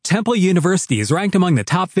Temple University is ranked among the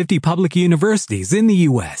top 50 public universities in the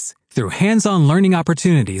U.S. Through hands-on learning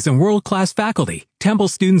opportunities and world-class faculty, Temple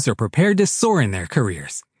students are prepared to soar in their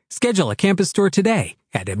careers. Schedule a campus tour today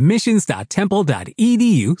at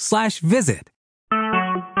admissions.temple.edu/visit.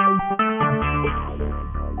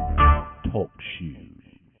 Talk shoes.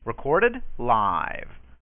 Recorded live.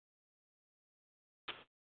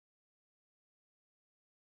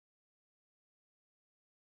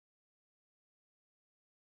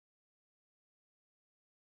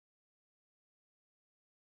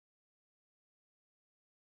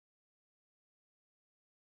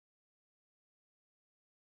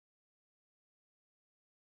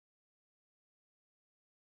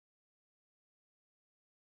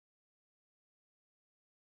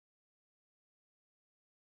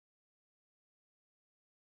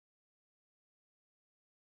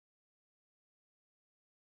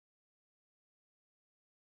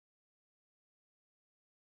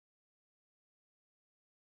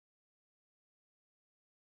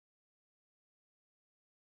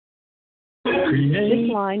 This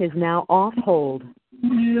line is now off hold.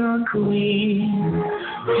 Your queen,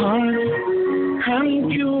 come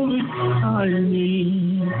purify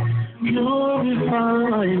me,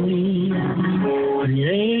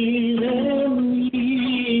 create in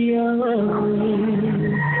me a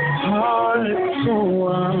clean heart, so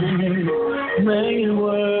I may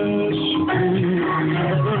worship you.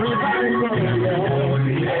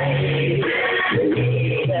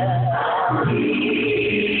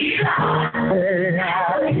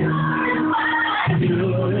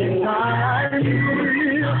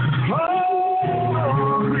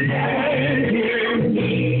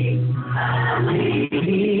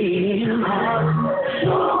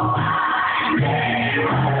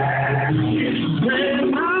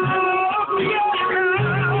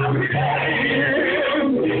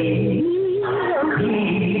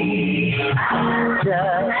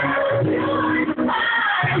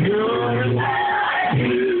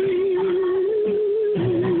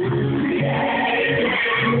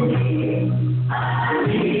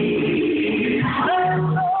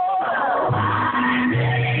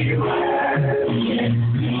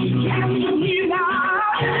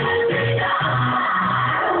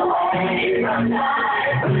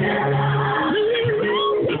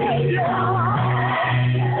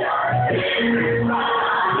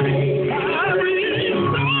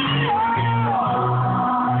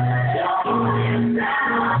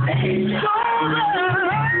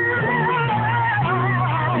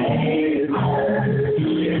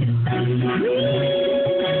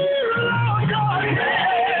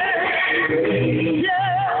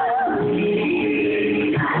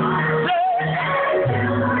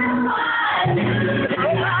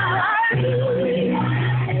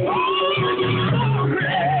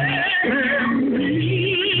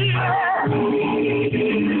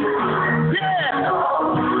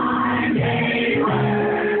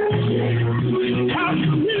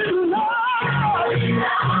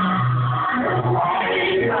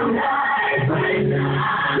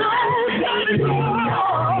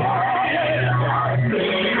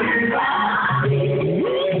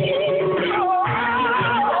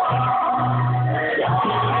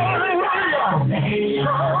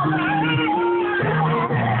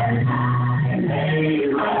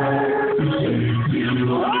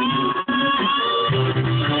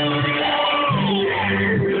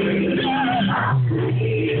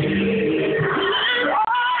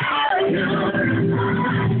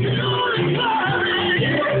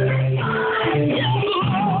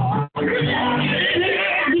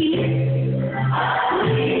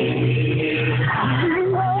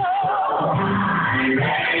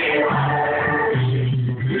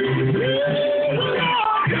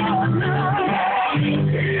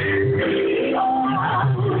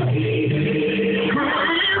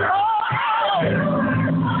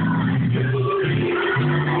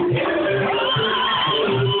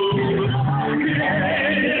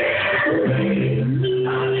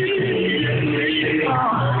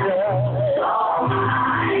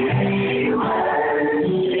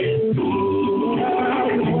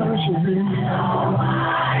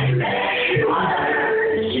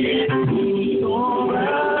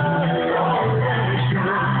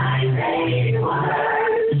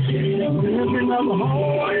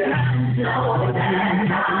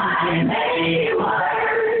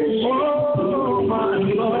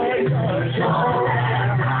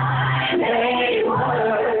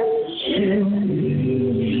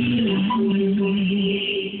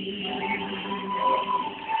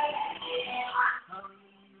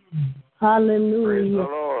 Hallelujah.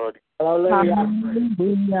 Lord.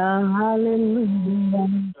 Hallelujah. Hallelujah.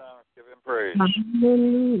 Give him praise.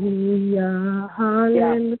 Hallelujah,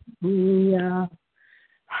 hallelujah,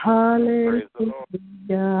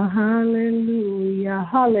 hallelujah, hallelujah,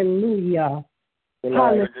 hallelujah.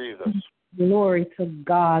 Glory to Jesus. Glory to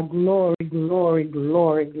God, glory, glory,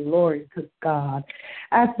 glory, glory to God.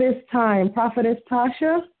 At this time, Prophetess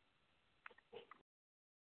Tasha.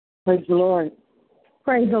 Praise the Lord.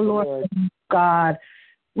 Praise the Lord, God.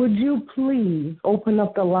 Would you please open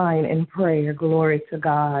up the line in prayer? Glory to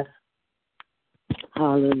God.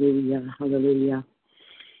 Hallelujah, hallelujah.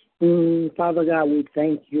 Father God, we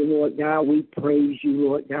thank you, Lord God. We praise you,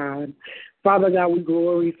 Lord God. Father God, we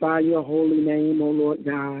glorify your holy name, O Lord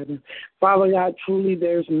God. Father God, truly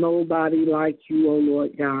there's nobody like you, O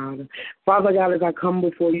Lord God. Father God, as I come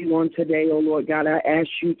before you on today, O Lord God, I ask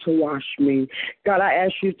you to wash me. God, I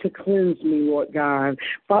ask you to cleanse me, Lord God.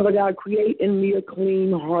 Father God, create in me a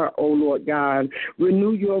clean heart, O Lord God.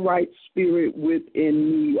 Renew your right spirit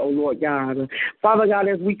within me, O Lord God. Father God,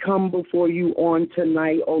 as we come before you on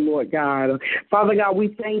tonight, O Lord God. Father God,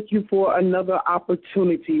 we thank you for another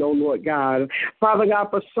opportunity, O Lord God. Father God,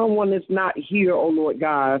 for someone that's not here, oh Lord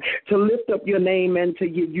God, to lift up your name and to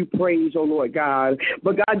give you praise, oh Lord God.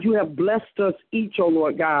 But God, you have blessed us each, oh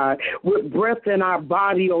Lord God, with breath in our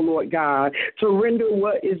body, oh Lord God, to render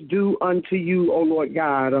what is due unto you, oh Lord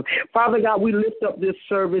God. Father God, we lift up this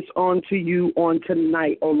service unto you on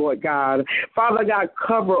tonight, oh Lord God. Father God,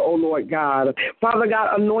 cover, oh Lord God. Father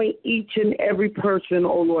God, anoint each and every person,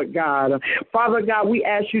 oh Lord God. Father God, we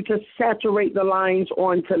ask you to saturate the lines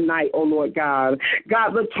on tonight, oh Lord God.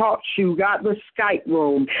 God, the talk shoe, God, the Skype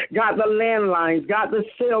room, God, the landlines, God, the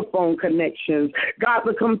cell phone connections, God,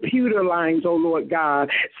 the computer lines, oh Lord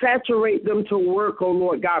God. Saturate them to work, oh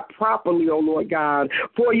Lord God, properly, oh Lord God,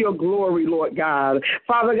 for your glory, Lord God.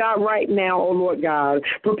 Father God, right now, oh Lord God,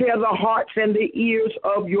 prepare the hearts and the ears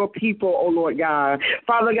of your people, oh Lord God.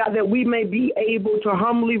 Father God, that we may be able to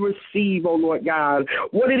humbly receive, oh Lord God,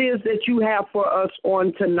 what it is that you have for us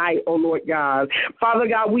on tonight, oh Lord God. Father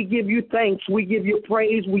God, we give you thanks, we give you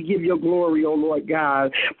praise, we give you glory, oh Lord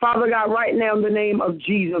God. Father God, right now in the name of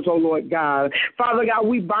Jesus, oh Lord God. Father God,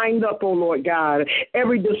 we bind up, oh Lord God,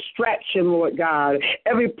 every distraction, Lord God,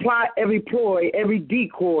 every plot, every ploy, every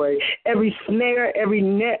decoy, every snare, every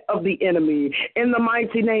net of the enemy. In the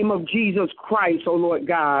mighty name of Jesus Christ, oh Lord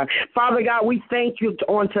God. Father God, we thank you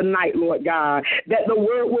on tonight, Lord God, that the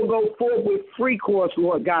word will go forth with free course,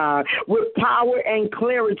 Lord God, with power and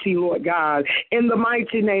clarity, Lord God, in the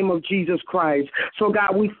mighty name of Jesus Christ. So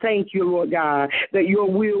God, we thank you, Lord God, that your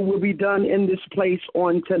will be done in this place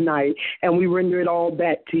on tonight, and we render it all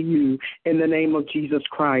back to you in the name of Jesus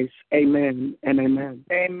Christ. Amen and amen.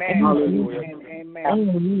 Amen. Hallelujah. Amen.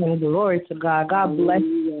 Amen. Glory to God. God bless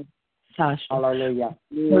you, Tasha. Hallelujah.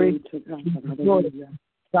 Glory to God. Glory to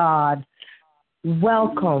God.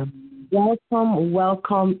 Welcome. Welcome,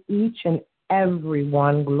 welcome each and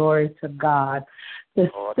everyone. Glory to God. The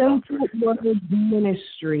Simple Word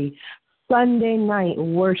Ministry Sunday night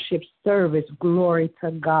worship service. Glory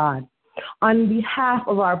to God. On behalf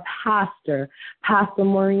of our pastor, Pastor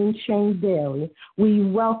Maureen Chang Daly, we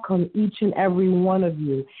welcome each and every one of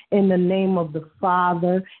you in the name of the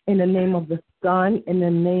Father, in the name of the Son, in the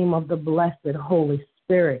name of the blessed Holy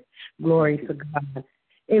Spirit. Glory to God.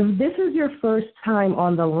 If this is your first time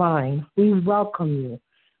on the line, we welcome you.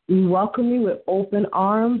 We welcome you with open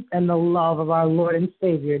arms and the love of our Lord and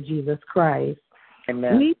Savior, Jesus Christ.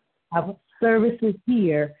 Amen. We have services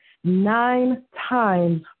here 9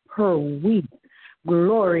 times per week.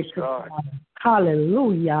 Glory to God.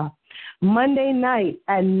 Hallelujah. Monday night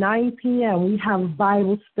at 9 p.m., we have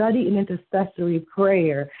Bible study and intercessory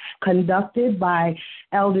prayer conducted by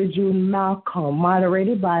Elder June Malcolm,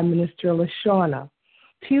 moderated by Minister LaShawna.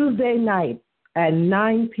 Tuesday night at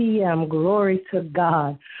 9 p.m., glory to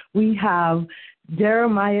God, we have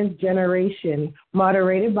Jeremiah's Generation,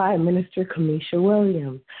 moderated by Minister Kamisha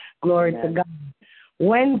Williams. Glory to God.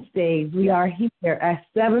 Wednesdays, we are here at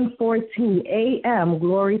 7:14 a.m.,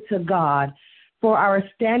 glory to God, for our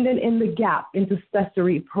Standing in the Gap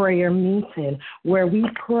intercessory prayer meeting, where we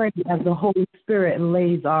pray as the Holy Spirit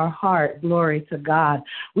lays our heart. Glory to God.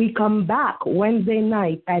 We come back Wednesday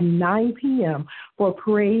night at 9 p.m. for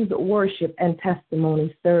praise, worship, and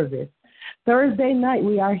testimony service. Thursday night,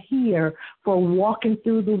 we are here for Walking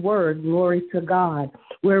Through the Word, glory to God,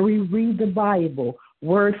 where we read the Bible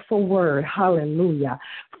word for word. Hallelujah.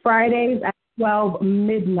 Fridays at 12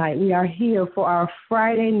 midnight, we are here for our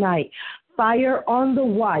Friday night Fire on the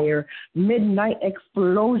Wire midnight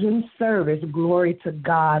explosion service. Glory to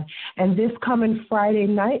God. And this coming Friday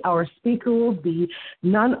night, our speaker will be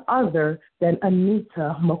none other than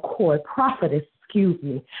Anita McCoy, prophetess.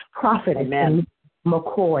 Amen.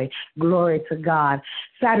 McCoy. Glory to God.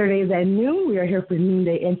 Saturdays at noon, we are here for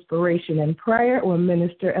noonday inspiration and prayer or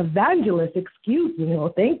minister evangelist,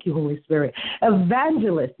 thank you, Holy Spirit,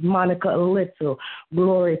 evangelist Monica Little.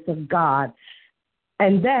 Glory to God.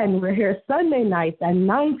 And then we're here Sunday nights at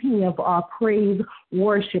 9 p.m. for our praise,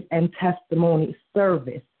 worship, and testimony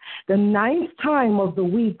service. The 9th time of the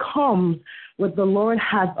week comes with the Lord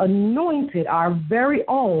has anointed our very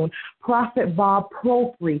own Prophet Bob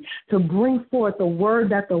Propri to bring forth the word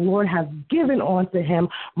that the Lord has given unto him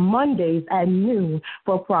Mondays at noon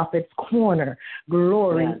for Prophet's Corner.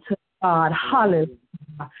 Glory to God. Hallelujah.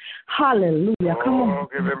 Hallelujah. Come on.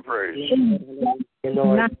 Give him praise.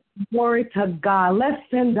 Glory to God. Let's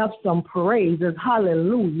send up some praises.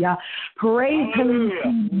 Hallelujah. Praise Him.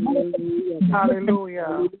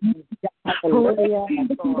 Hallelujah.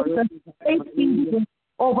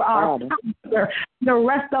 Over our pastor, the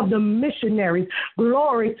rest of the missionaries.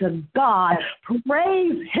 Glory to God.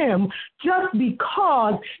 Praise Him just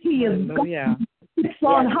because He is God. It's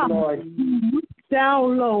on high.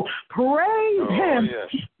 Down low. Praise Him. Yes.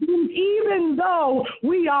 Even though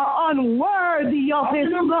we are unworthy of His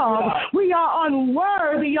love, we are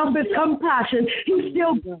unworthy of His compassion, He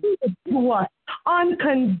still gives to us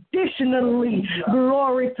unconditionally.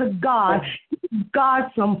 Glory to God.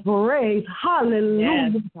 God some praise.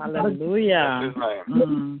 Hallelujah. Yes. Hallelujah.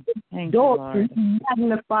 Thank you, Lord.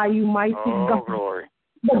 Magnify you, mighty God. Glory.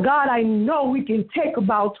 But God, I know we can take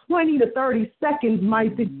about 20 to 30 seconds,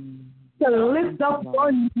 mighty to lift up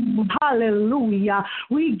your name. Hallelujah.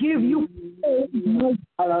 We give you praise.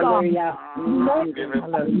 Hallelujah.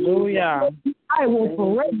 Hallelujah. I will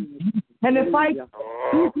praise you. And if praise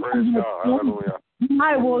God. Hallelujah.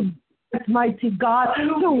 I will, mighty God,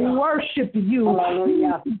 to worship you.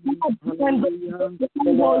 Hallelujah. Give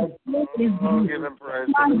him praise.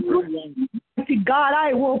 Mighty God,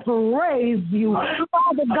 I will praise you.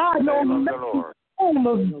 Father God, no matter time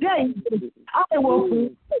of day, I will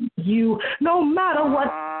praise you. No matter what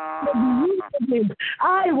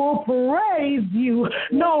I will praise you.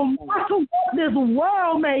 No matter what this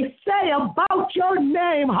world may say about your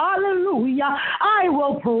name, hallelujah, I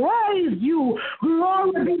will praise you.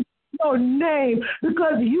 Glory be to your name,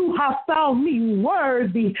 because you have found me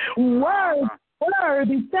worthy.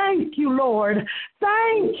 Worthy. Thank you, Lord.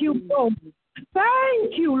 Thank you, Lord.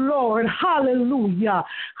 Thank you, Lord. Hallelujah.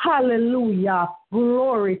 Hallelujah.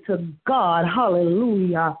 Glory to God.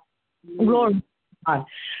 Hallelujah. Glory to God.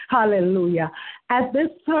 Hallelujah. At this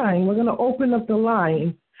time, we're going to open up the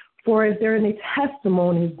line for if there are any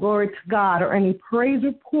testimonies, glory to God, or any praise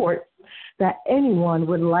reports that anyone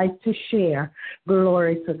would like to share.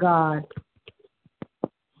 Glory to God.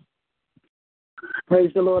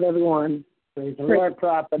 Praise the Lord, everyone. Praise the Lord,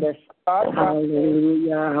 prophetess.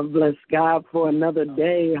 Hallelujah. I bless God for another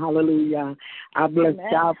day. Hallelujah. I bless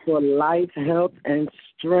God for life, health, and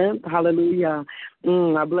strength. Hallelujah.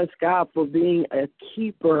 I bless God for being a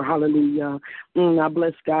keeper. Hallelujah. I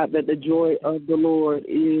bless God that the joy of the Lord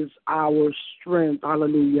is our strength.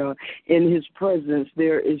 Hallelujah. In His presence,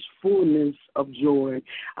 there is fullness of joy.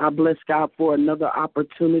 I bless God for another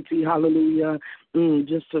opportunity. Hallelujah.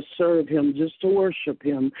 Just to serve Him, just to worship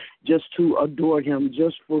Him, just to adore Him,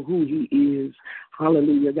 just for who He is.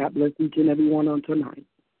 Hallelujah. God bless each and every one on tonight.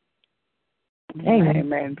 Amen.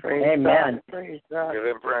 Amen. Praise Amen. God. Praise God. Give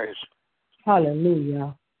him praise.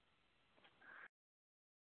 Hallelujah.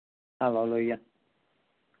 Hallelujah.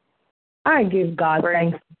 I give God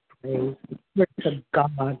thanks and praise. Glory to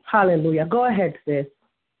God. Hallelujah. Go ahead, sis.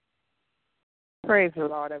 Praise the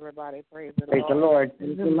Lord, everybody. Praise the Praise Lord. the Lord.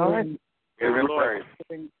 Praise the Lord. Give him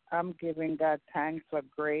praise. I'm giving God thanks for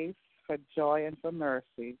grace, for joy, and for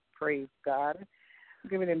mercy. Praise God. I'm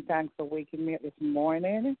giving Him thanks for waking me up this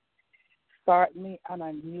morning. Start me on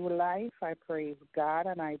a new life. I praise God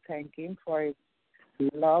and I thank Him for His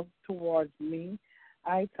love towards me.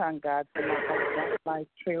 I thank God for my husband, my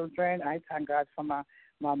children. I thank God for my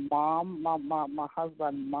mom, my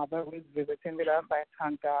husband's mother who is visiting with us. I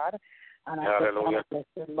thank God. And I just want to bless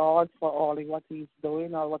the Lord for all what He's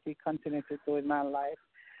doing or what He continues to do in my life.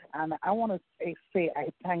 And I want to say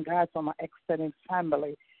I thank God for my extended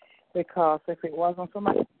family, because if it wasn't for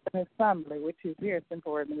my extended family, which is here at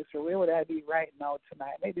Simple Word Ministry, where would I be right now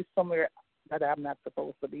tonight? Maybe somewhere that I'm not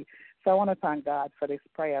supposed to be. So I want to thank God for this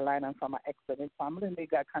prayer line and for my extended family. And may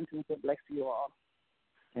God continue to bless you all.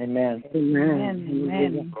 Amen. Amen.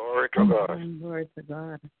 Amen. Glory to God. Glory to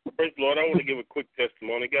God. Praise the Lord. I want to give a quick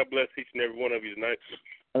testimony. God bless each and every one of you tonight.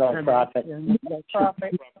 Hello, prophet.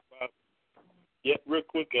 Prophet. Yeah, real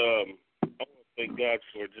quick, I want to thank God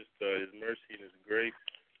for just His mercy and His grace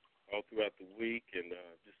all throughout the week, and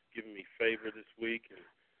just giving me favor this week.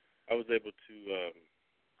 And I was able to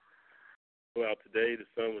go out today. The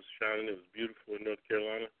sun was shining. It was beautiful in North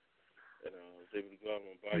Carolina. And I was able to go out on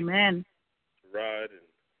my bike. Amen. To ride and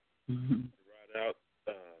to ride out.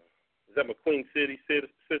 Is that McQueen City,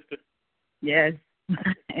 sister? Yes.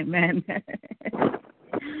 Amen.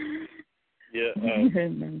 Yeah. I was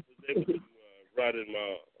able to ride in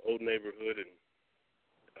my old neighborhood, and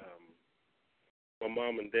my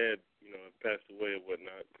mom and dad, had passed away and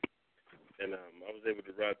whatnot. And I was able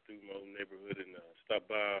to ride through my old neighborhood and stop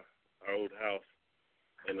by our old house.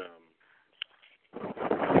 And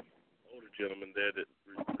older gentleman there that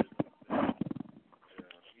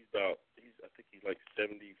I think he's like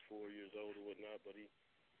 74 years old or whatnot, but he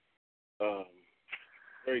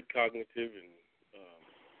very cognitive and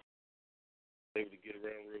able to get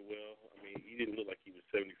around real well. I mean, he didn't look like he was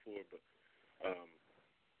 74, but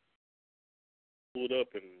pulled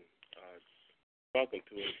up and talking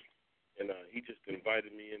to him, and he just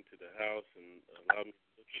invited me into the house and allowed me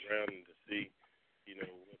to look around and to see,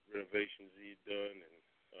 what renovations he'd done and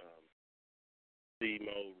see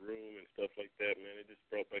my old room and stuff like that. Man, it just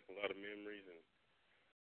brought back a lot of memories, and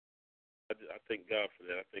I thank God for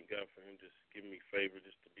that. I thank God for him just giving me favor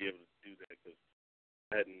just to be able to do that, because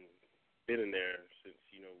I hadn't been in there since,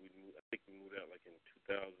 I think we moved out like in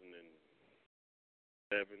 2007,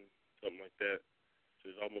 something like that. So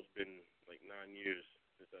it's almost been like 9 years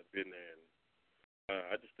since I've been there, and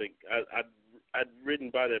I just think I'd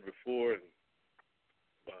ridden by there before, and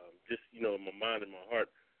just in my mind and my heart,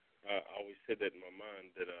 I always said that in my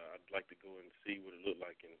mind that I'd like to go and see what it looked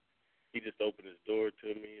like, and he just opened his door to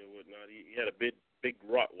me and whatnot. He had a big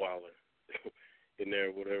Rottweiler in there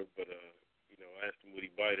or whatever, but I asked him would he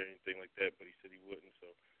bite or anything like that, but he said he wouldn't. So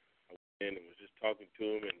I went in and was just talking to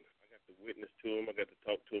him, and I got to witness to him. I got to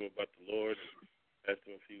talk to him about the Lord, and asked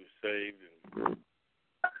him if he was saved, and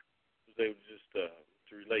was able just to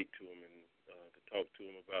relate to him and to talk to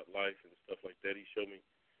him about life and stuff like that. He showed me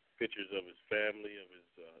pictures of his family, of his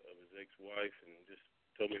ex-wife, and just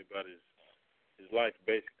told me about his life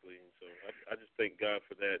basically. And so I just thank God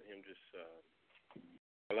for that. Him just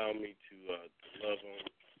allowing me to love on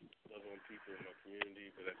people in my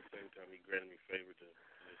community, but at the same time he granted me favor to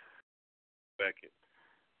just back at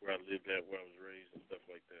where I lived at, where I was raised, and stuff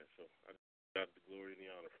like that. So I got the glory and the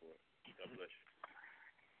honor for it. God bless you.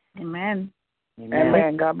 Amen.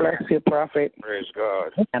 Amen. God bless you, Prophet. Praise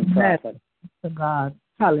God. And Prophet. To God.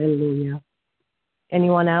 Hallelujah.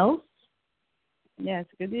 Anyone else? Yes,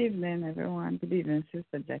 good evening, everyone. Good evening,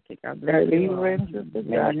 Sister Jackie. God bless you. Good evening, Sister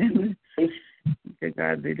Jackie. Good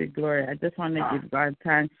God be the glory. I just want to give God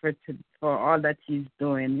thanks for all that He's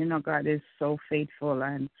doing. God is so faithful,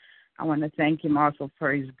 and I want to thank Him also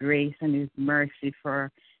for His grace and His mercy,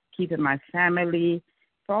 for keeping my family,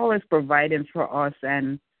 for always providing for us,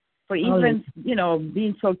 and for even,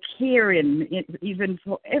 being so caring, even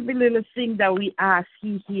for every little thing that we ask,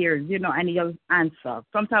 He hears, and He'll answer.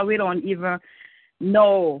 Sometimes we don't even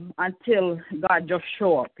know until God just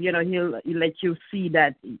show up. He'll let you see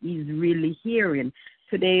that He's really hearing.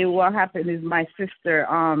 Today, what happened is my sister,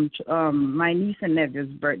 my niece and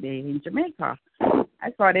nephew's birthday in Jamaica.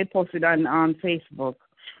 I saw they posted on Facebook.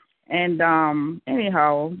 And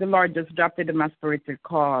anyhow, the Lord just dropped it in my spirit to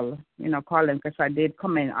call him, because I did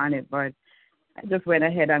comment on it, but I just went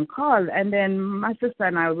ahead and called. And then my sister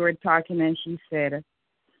and I were talking, and she said,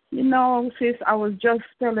 sis, I was just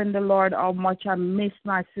telling the Lord how much I miss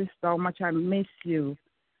my sister, how much I miss you.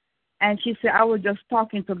 And she said, I was just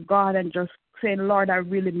talking to God and just saying, Lord, I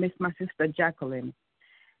really miss my sister Jacqueline.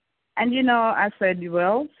 And, I said,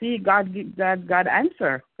 well, see, God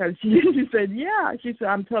answered. Because she said, yeah. She said,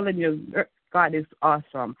 I'm telling you, God is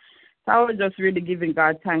awesome. So I was just really giving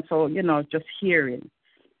God thanks for, just hearing.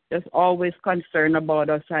 Just always concerned about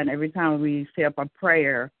us. And every time we say up a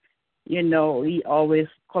prayer, He always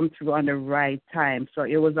come through on the right time. So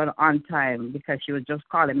it was on time, because she was just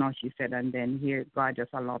calling out, she said, and then here God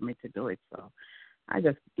just allowed me to do it. So I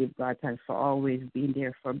just give God thanks for always being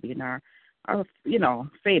there, for being our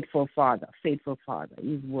faithful Father. He's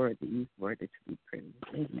worthy to be praised.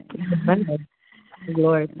 Amen.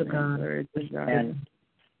 Glory to God. Glory to God.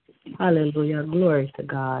 Hallelujah. Glory to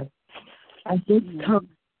God. At this time,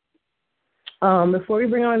 before we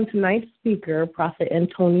bring on tonight's speaker, Prophet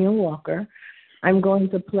Antonio Walker, I'm going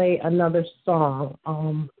to play another song.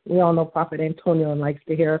 We all know Prophet Antonio likes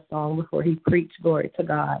to hear a song before he preaches. Glory to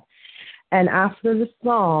God. And after the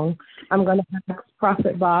song, I'm going to ask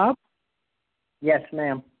Prophet Bob. Yes,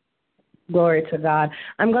 ma'am. Glory to God.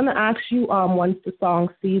 I'm going to ask you, once the song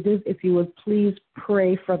ceases, if you would please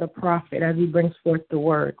pray for the prophet as he brings forth the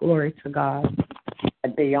word. Glory to God.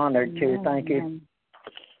 I'd be honored to. Thank you.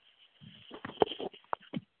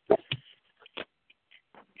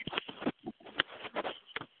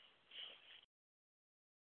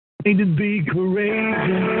 Made to be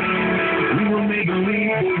courageous. We will make a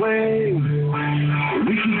leap away.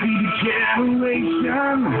 We can be the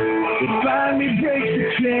generation that finally breaks the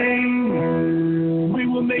chain. We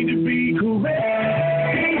will make to be courageous.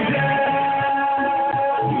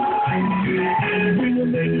 We will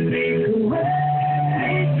make to be courageous.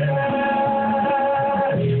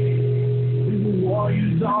 We were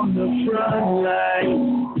warriors on the front line,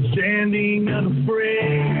 standing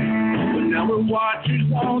unafraid. Now we're watchers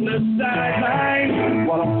on the sideline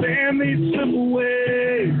while our families slip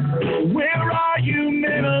away. Where are you,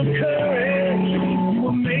 men of courage? You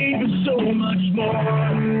were made for so much more.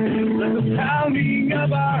 Let the pounding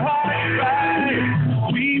of our hearts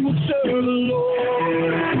rise. We will serve the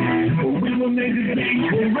Lord. We will make it be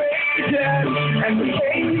courageous and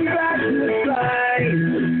take back the fight.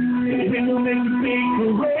 We will make it be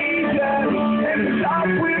courageous and stop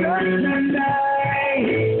with us tonight.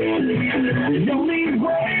 The only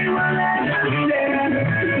way we'll understand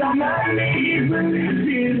is on my knees when we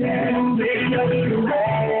feel and make us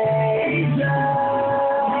courageous.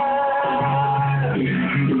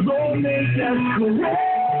 Lord, make us courageous.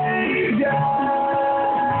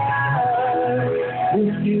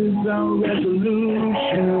 This is our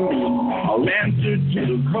resolution, our answer to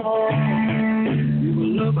the call. We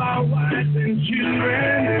will love our wives and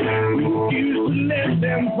children. We refuse to let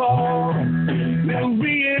them fall. We'll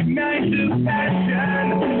reignite the passion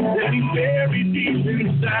that is buried deep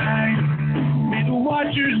inside. May the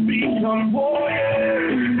watchers become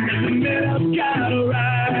warriors, and the men of God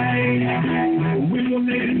arise. We will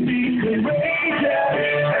make it be courageous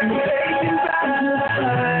and take it back to the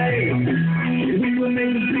fight. We will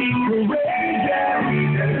make it be courageous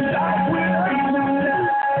and stop with us tonight.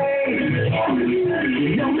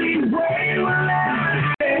 The only way we'll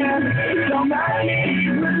understand is on my knees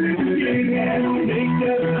when we sing and make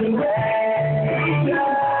us courageous.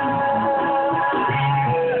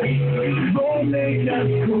 Lord, make us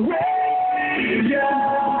courageous.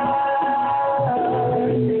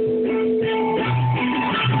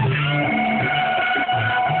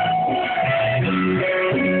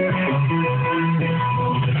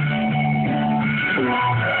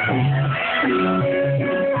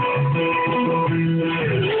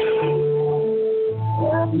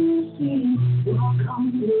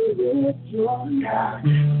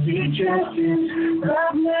 Justice,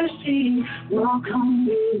 love, mercy, will come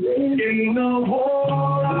with it. In the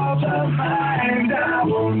war of the mind, I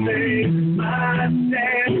will make my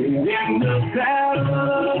stand. In the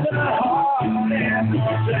battle of the heart and the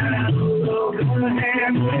battle of the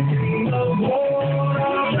hand. In the war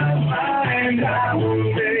of the mind, I will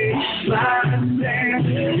make my stand.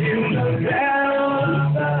 In the battle of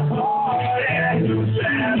the heart and the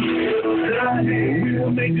battle of the hand. We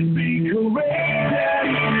will make it be courageous.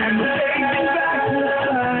 And take it back to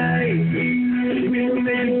life. We will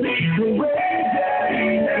make it be courageous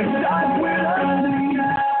and start with us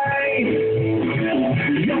tonight.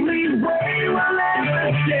 The only way we'll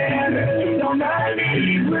understand is on our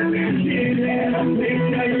knees when we sit and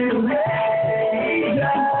make us courageous.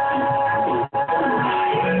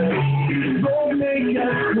 Lord, make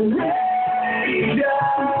us courageous.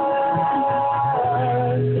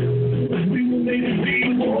 We will make it be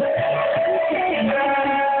courageous.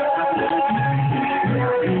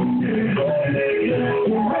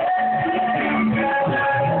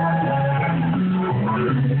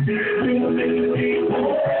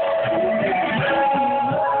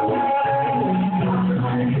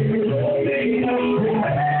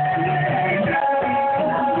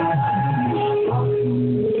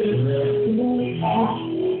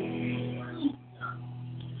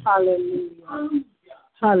 Hallelujah.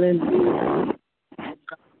 Hallelujah.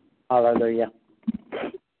 Hallelujah.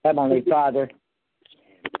 Heavenly Father,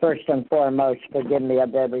 first and foremost, forgive me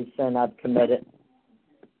of every sin I've committed.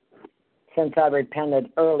 Since I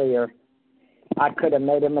repented earlier, I could have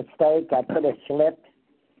made a mistake. I could have slipped.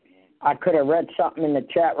 I could have read something in the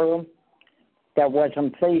chat room that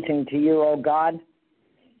wasn't pleasing to you, oh God.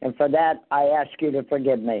 And for that, I ask you to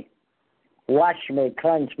forgive me. Wash me,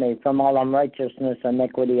 cleanse me from all unrighteousness,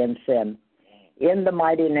 iniquity, and sin. In the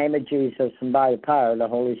mighty name of Jesus and by the power of the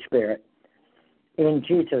Holy Spirit. In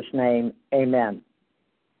Jesus' name, amen.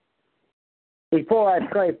 Before I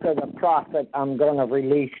pray for the prophet, I'm going to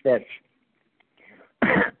release this.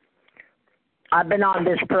 I've been on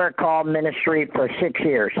this prayer call ministry for 6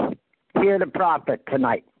 years. Hear the prophet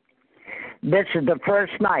tonight. This is the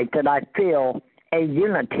first night that I feel a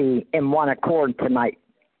unity in one accord tonight.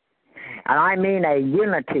 And I mean a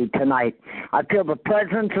unity tonight. I feel the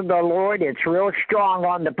presence of the Lord. It's real strong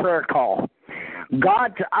on the prayer call.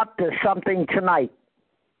 God's up to something tonight.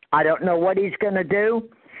 I don't know what he's going to do,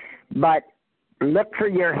 but look for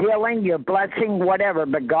your healing, your blessing, whatever.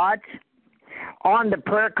 But God's on the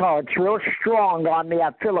prayer call. It's real strong on me.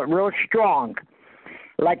 I feel it real strong,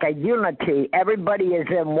 like a unity. Everybody is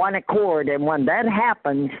in one accord, and when that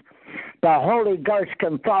happens, the Holy Ghost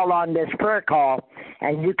can fall on this prayer call,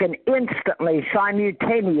 and you can instantly,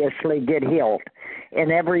 simultaneously get healed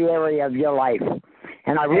in every area of your life.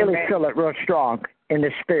 And I really feel it real strong in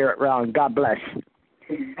the spirit realm. God bless.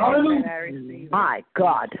 Hallelujah. My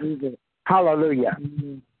God. Hallelujah.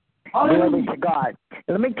 Glory to God.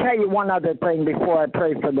 Let me tell you one other thing before I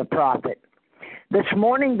pray for the prophet. This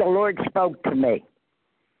morning the Lord spoke to me,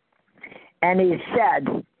 and he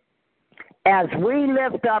said, as we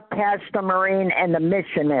lift up Pastor Maureen and the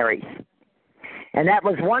missionaries, and that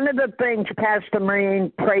was one of the things Pastor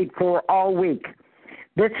Maureen prayed for all week.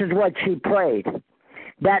 This is what she prayed,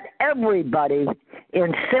 that everybody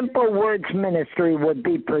in Simple Words Ministry would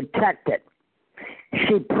be protected.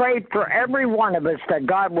 She prayed for every one of us that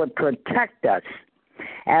God would protect us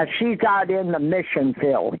as she's out in the mission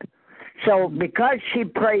field. So because she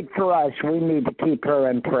prayed for us, we need to keep her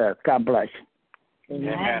in prayer. God bless.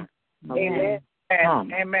 Amen. Amen.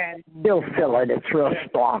 Amen. Still feel it. It's real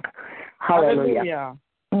strong. Hallelujah.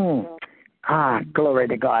 Glory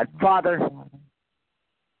to God. Father,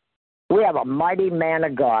 we have a mighty man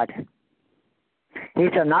of God.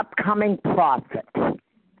 He's an upcoming prophet.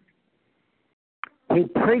 He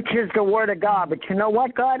preaches the word of God, but you know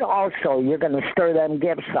what, God? Also, you're going to stir them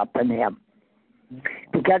gifts up in him,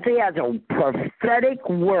 because he has a prophetic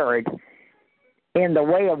word in the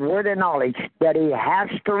way of word and knowledge that he has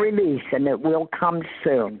to release, and it will come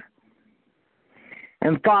soon.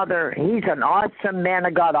 And, Father, he's an awesome man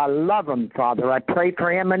of God. I love him, Father. I pray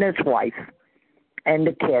for him and his wife and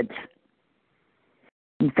the kids.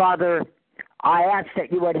 And, Father, I ask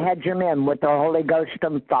that you would hedge him in with the Holy Ghost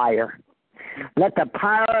and fire. Let the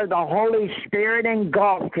power of the Holy Spirit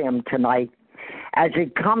engulf him tonight as he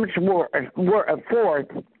comes forth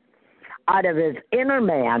out of his inner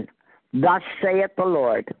man. Thus saith the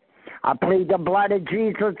Lord. I plead the blood of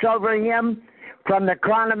Jesus over him from the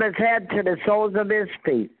crown of his head to the soles of his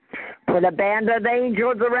feet. Put a band of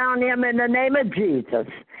angels around him in the name of Jesus,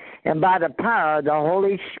 and by the power of the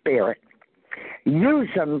Holy Spirit. Use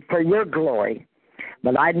him for your glory.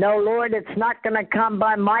 But I know, Lord, it's not going to come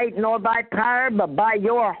by might nor by power, but by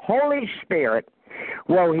your Holy Spirit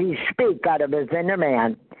will he speak out of his inner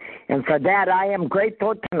man. And for that I am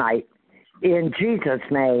grateful tonight. In Jesus'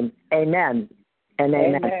 name, amen and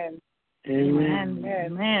amen. Amen.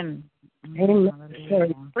 Amen. Hallelujah.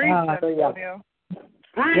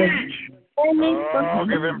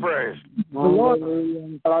 Give him praise.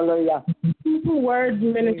 Hallelujah. Words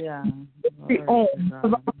ministry of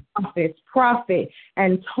prophets, Prophet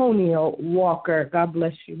Antonio Walker. God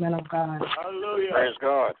bless you, man of God. Hallelujah. Praise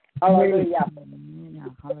God. Hallelujah.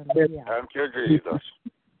 Thank you, Jesus.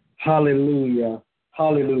 Hallelujah.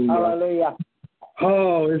 Hallelujah. Hallelujah.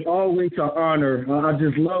 Oh, it's always an honor. I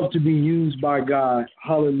just love to be used by God.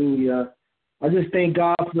 Hallelujah. I just thank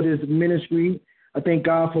God for this ministry. I thank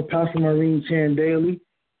God for Pastor Maureen Chan Daly.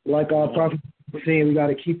 Like our prophet was saying, we got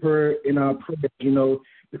to keep her in our prayers,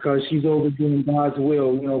 because she's over doing God's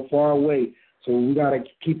will, far away. So we got to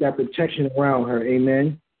keep that protection around her.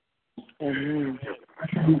 Amen. Amen.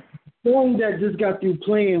 The song that just got through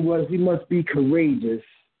playing was "We Must Be Courageous."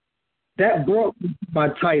 That brought me to my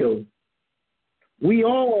title. We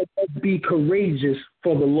all must be courageous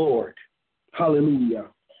for the Lord. Hallelujah.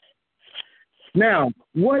 Now,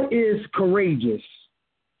 what is courageous?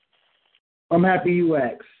 I'm happy you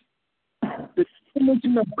asked. The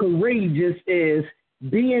definition of courageous is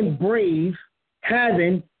being brave,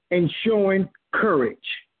 having, and showing courage.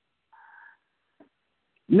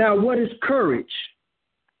 Now, what is courage?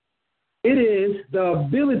 It is the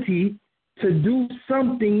ability to do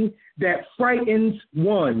something that frightens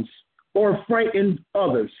ones or frightens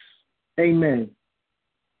others. Amen.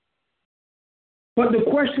 But the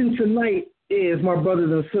question tonight is, my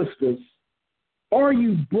brothers and sisters, are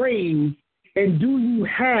you brave, and do you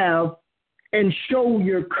have and show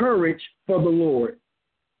your courage for the Lord?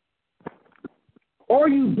 Are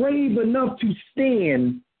you brave enough to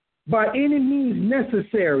stand by any means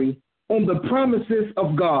necessary on the promises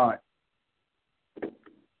of God?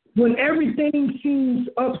 When everything seems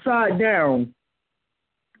upside down,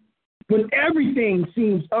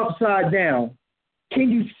 can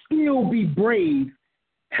you still be brave,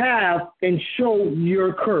 have, and show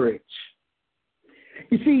your courage?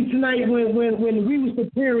 You see, tonight when we was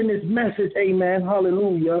preparing this message, amen,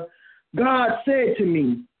 hallelujah, God said to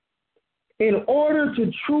me, in order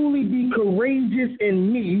to truly be courageous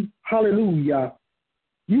in me, hallelujah,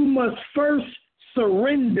 you must first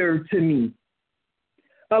surrender to me.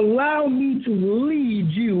 Allow me to lead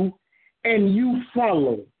you and you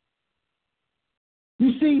follow.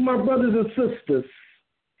 You see, my brothers and sisters,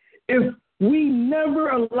 if we never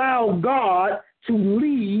allow God to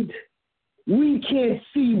lead, we can't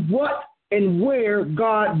see what and where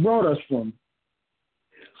God brought us from.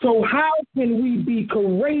 So how can we be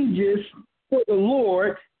courageous for the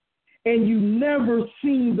Lord and you never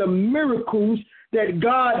see the miracles that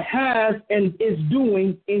God has and is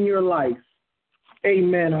doing in your life?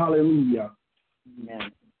 Amen. Hallelujah.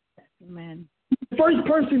 Amen. Amen. The first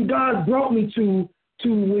person God brought me to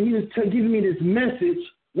when he was giving me this message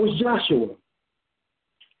was Joshua.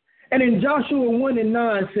 And in Joshua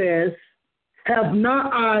 1:9 says, have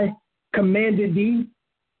not I commanded thee?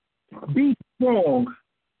 Be strong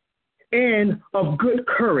and of good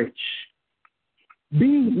courage. Be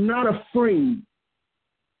not afraid,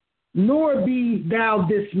 nor be thou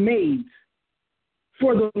dismayed.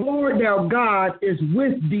 For the Lord thou God is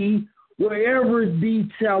with thee wherever thee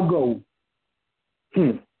shall go.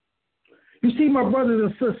 You see, my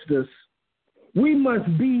brothers and sisters, we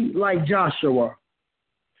must be like Joshua.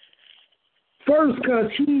 First, because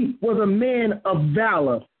he was a man of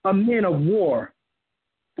valor, a man of war.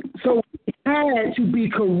 So he had to be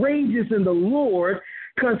courageous in the Lord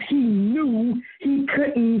because he knew he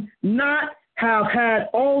couldn't not have had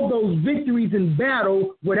all those victories in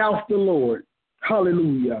battle without the Lord.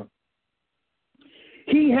 Hallelujah.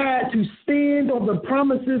 He had to stand on the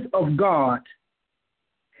promises of God.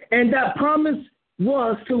 And that promise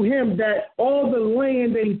was to him that all the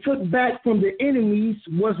land that he took back from the enemies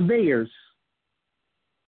was theirs.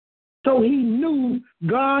 So he knew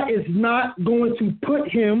God is not going to put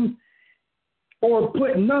him or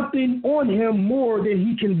put nothing on him more than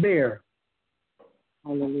he can bear.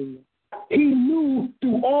 Hallelujah. He knew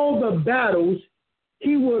through all the battles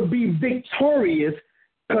he would be victorious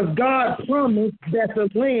because God promised that the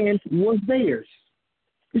land was theirs.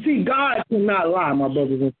 You see, God cannot lie, my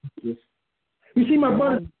brothers and sisters. You see, my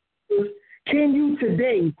brothers and sisters, can you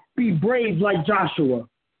today be brave like Joshua?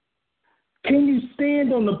 Can you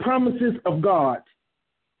stand on the promises of God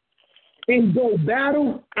and go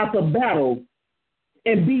battle after battle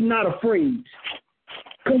and be not afraid?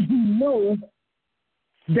 Because you know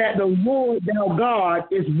that the Lord thou God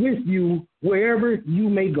is with you wherever you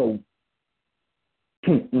may go.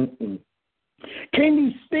 Can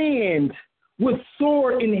you stand with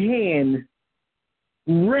sword in hand,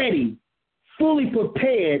 ready, fully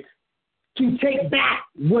prepared to take back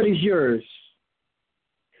what is yours?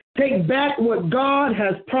 Take back what God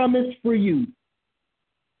has promised for you.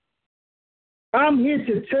 I'm here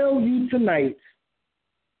to tell you tonight,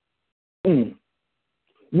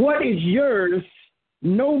 what is yours,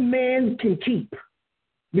 no man can keep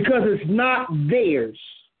because it's not theirs.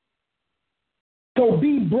 So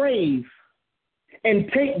be brave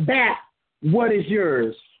and take back what is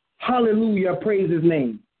yours. Hallelujah. Praise his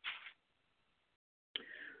name.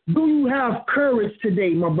 Do you have courage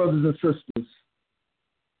today, my brothers and sisters?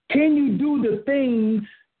 Can you do the things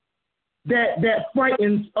that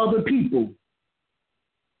frightens other people?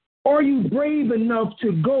 Are you brave enough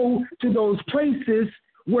to go to those places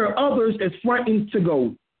where others is frightened to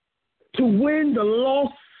go, to win the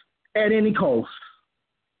loss at any cost?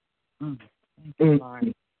 You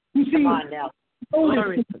see,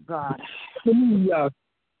 glory to God.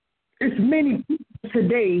 It's many people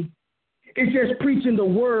today, it's just preaching the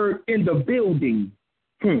word in the building.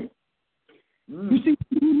 You see,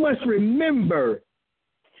 you must remember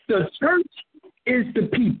the church is the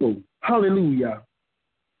people. Hallelujah.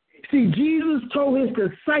 See, Jesus told his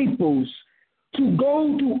disciples to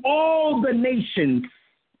go to all the nations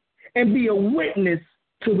and be a witness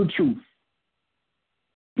to the truth.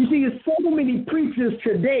 You see, there's so many preachers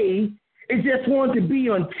today that just want to be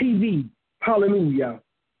on TV. Hallelujah.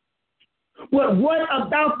 But what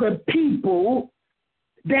about the people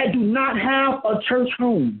that do not have a church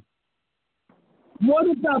home? What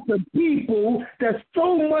about the people that's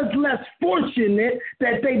so much less fortunate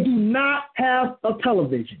that they do not have a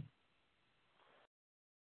television?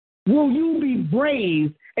 Will you be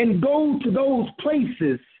brave and go to those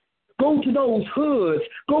places, go to those hoods,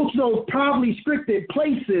 go to those poverty restricted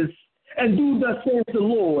places and do thus says the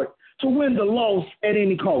Lord to win the loss at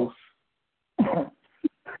any cost?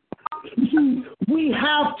 You see, we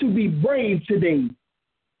have to be brave today.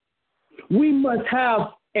 We must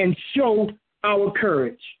have and show our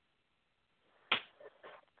courage.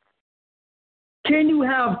 Can you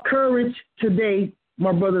have courage today,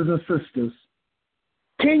 my brothers and sisters?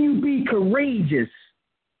 Can you be courageous?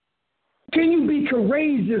 Can you be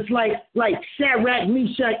courageous like Shadrach,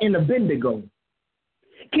 Meshach, and Abednego?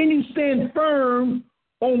 Can you stand firm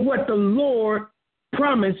on what the Lord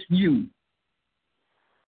promised you?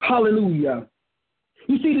 Hallelujah.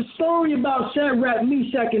 You see, the story about Shadrach,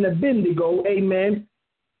 Meshach, and Abednego, amen,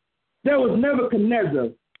 there was Nebuchadnezzar.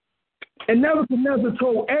 And Nebuchadnezzar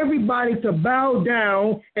told everybody to bow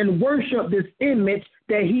down and worship this image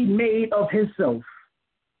that he made of himself.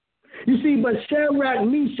 You see, but Shadrach,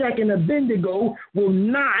 Meshach, and Abednego will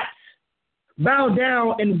not bow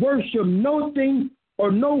down and worship nothing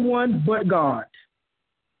or no one but God.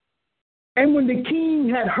 And when the king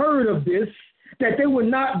had heard of this, that they would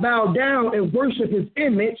not bow down and worship his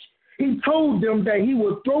image, he told them that he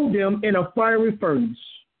would throw them in a fiery furnace.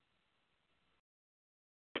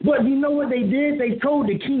 But you know what they did? They told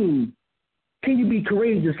the king, can you be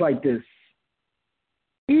courageous like this?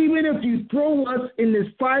 Even if you throw us in this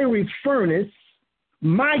fiery furnace,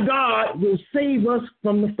 my God will save us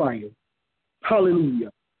from the fire. Hallelujah.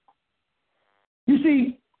 You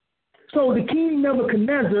see, so the king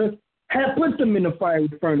Nebuchadnezzar had put them in the fiery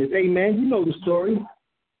furnace. Amen. You know the story.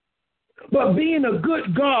 But being a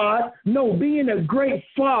good God, no, being a great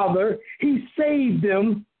father, he saved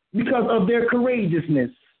them because of their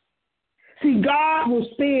courageousness. See, God will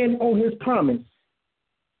stand on his promise.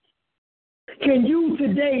 Can you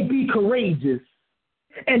today be courageous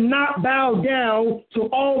and not bow down to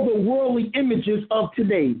all the worldly images of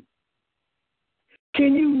today?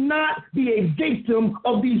 Can you not be a victim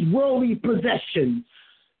of these worldly possessions?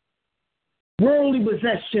 Worldly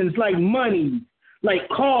possessions like money, like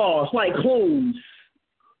cars, like clothes.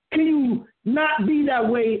 Can you not be that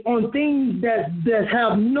way on things that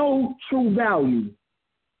have no true value?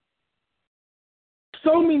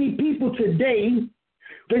 So many people today,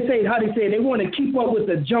 they want to keep up with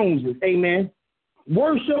the Joneses, amen.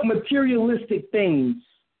 Worship materialistic things,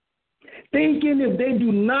 thinking if they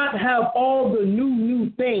do not have all the new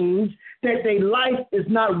things, that their life is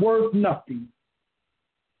not worth nothing.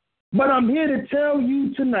 But I'm here to tell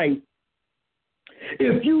you tonight,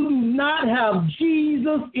 if you do not have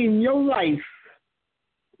Jesus in your life,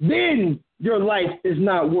 then your life is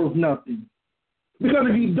not worth nothing. Because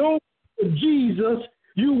if you don't worship Jesus,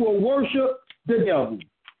 you will worship the devil.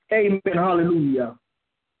 Amen. Hallelujah.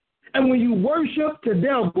 And when you worship the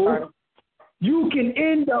devil, you can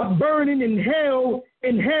end up burning in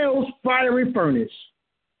hell's fiery furnace.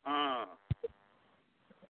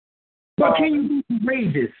 But can you be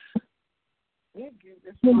courageous?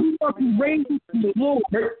 When you are courageous to the Lord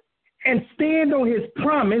and stand on his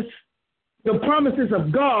promise, the promises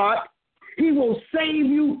of God, he will save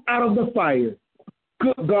you out of the fire.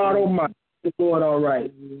 Good God Almighty, the Lord, all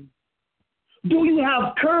right. Do you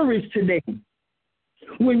have courage today?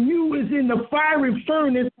 When you is in the fiery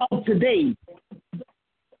furnace of today,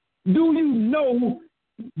 do you know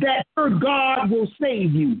that your God will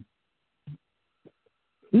save you?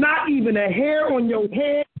 Not even a hair on your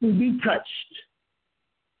head will be touched.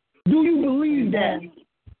 Do you believe that?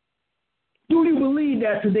 Do you believe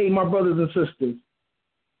that today, my brothers and sisters?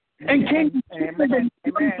 And can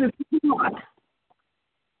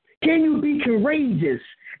you be courageous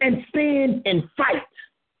and stand and fight?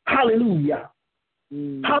 Hallelujah.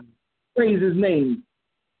 Praise his name.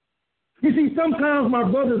 You see, sometimes, my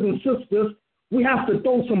brothers and sisters, we have to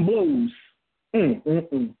throw some blows.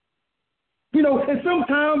 You know, and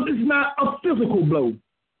sometimes it's not a physical blow.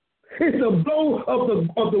 It's a blow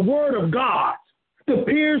of the word of God to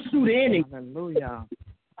pierce through the enemy. Hallelujah.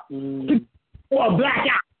 Or a black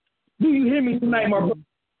eye. Do you hear me tonight, my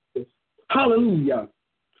brothers? Hallelujah.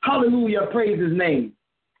 Hallelujah. Praise his name.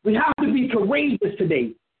 We have to be courageous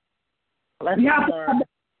today. We have to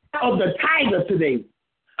have of the tiger today.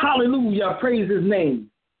 Hallelujah. Praise his name.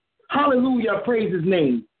 Hallelujah. Praise his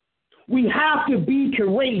name. We have to be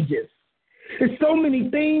courageous. There's so many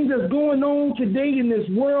things that's going on today in this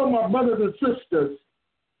world, my brothers and sisters.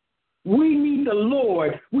 We need the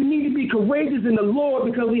Lord. We need to be courageous in the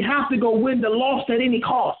Lord because we have to go win the lost at any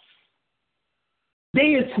cost.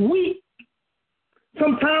 They is weak.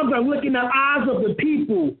 Sometimes I look in the eyes of the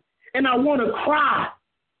people and I want to cry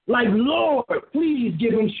like, Lord, please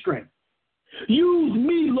give them strength. Use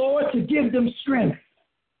me, Lord, to give them strength.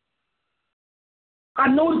 I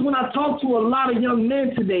noticed when I talked to a lot of young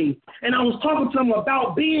men today, and I was talking to them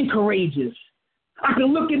about being courageous, I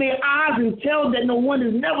can look in their eyes and tell that no one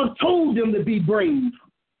has never told them to be brave.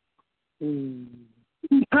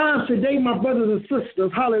 Sometimes today, my brothers and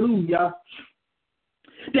sisters, hallelujah,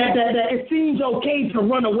 that it seems okay to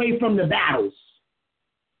run away from the battles.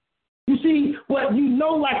 You see, but you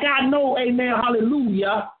know, like I know, amen,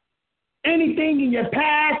 hallelujah, anything in your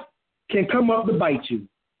past can come up to bite you.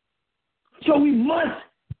 So we must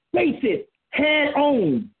face it head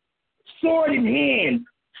on, sword in hand,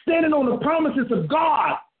 standing on the promises of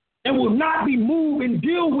God and will not be moved and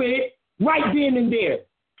deal with it right then and there.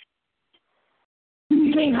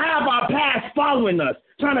 We can't have our past following us,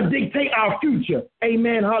 trying to dictate our future.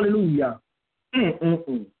 Amen. Hallelujah. Thank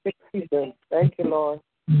you, Lord.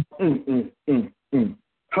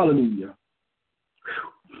 Hallelujah.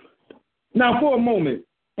 Now, for a moment,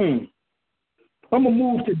 I'm going to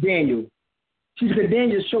move to Daniel. She said,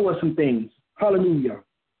 Daniel, show us some things. Hallelujah.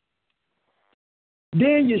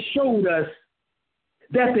 Daniel showed us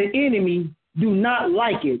that the enemy do not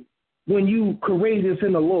like it when you courageous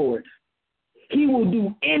in the Lord. He will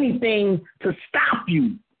do anything to stop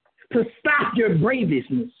you, to stop your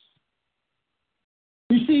braveness.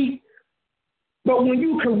 You see, but when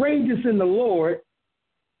you courageous in the Lord,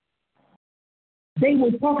 they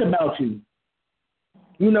will talk about you.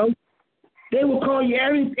 You know, they will call you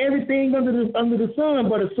everything under the sun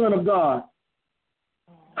but a son of God.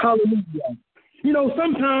 Hallelujah. You know,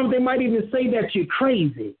 sometimes they might even say that you're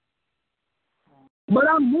crazy. But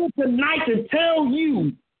I'm here tonight to tell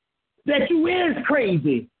you that you is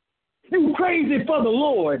crazy. You crazy for the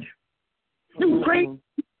Lord. You crazy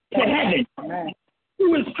to heaven.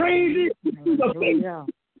 You is crazy to the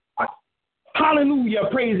faith. Hallelujah.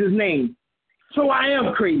 Praise his name. So I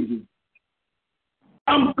am crazy.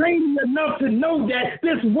 I'm crazy enough to know that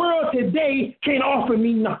this world today can't offer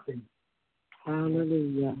me nothing.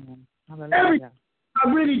 Hallelujah. Everything I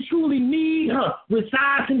really truly need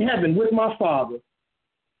resides in heaven with my Father.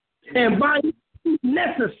 And by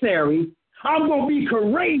necessary, I'm going to be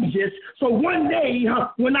courageous so one day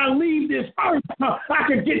when I leave this earth, I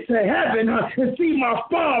can get to heaven and see my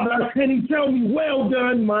Father and he tell me, well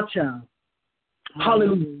done, my child.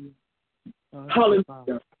 Hallelujah.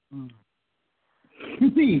 Hallelujah.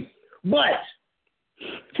 You see, but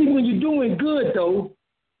when you're doing good, though,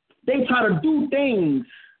 they try to do things.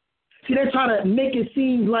 See, they try to make it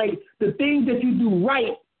seem like the things that you do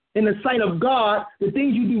right in the sight of God, the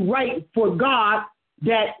things you do right for God,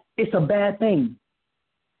 that it's a bad thing.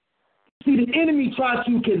 See, the enemy tries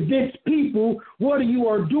to convince people what you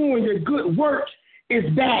are doing, your good works, is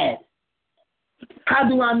bad. How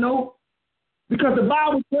do I know? Because the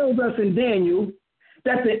Bible tells us in Daniel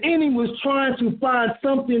that the enemy was trying to find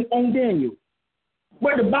something on Daniel.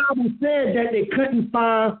 But the Bible said that they couldn't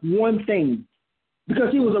find one thing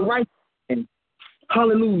because he was a righteous man.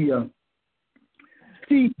 Hallelujah.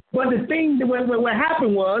 See, but the thing that what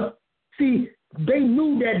happened was, see, they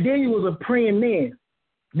knew that Daniel was a praying man.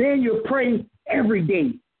 Daniel prayed every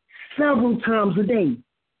day, several times a day.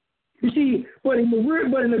 You see, but in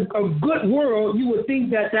a good world, you would think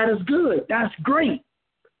that that is good. That's great.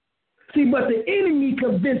 See, but the enemy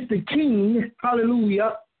convinced the king,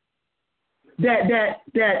 hallelujah, that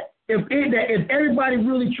if everybody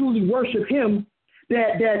really truly worshiped him,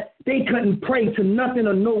 that they couldn't pray to nothing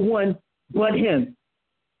or no one but him.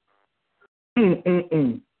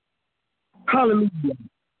 Hallelujah.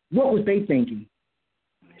 What was they thinking?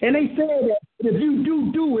 And they said that if you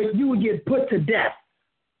do it, you would get put to death.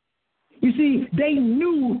 You see, they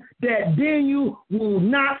knew that Daniel will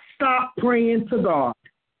not stop praying to God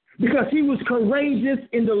because he was courageous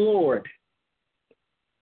in the Lord.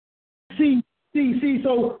 See,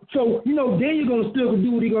 so you know, Daniel gonna still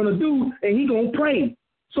do what he's gonna do, and he gonna pray.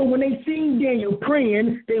 So when they seen Daniel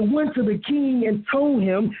praying, they went to the king and told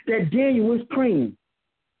him that Daniel was praying.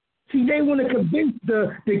 See, they want to convince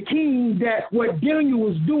the king that what Daniel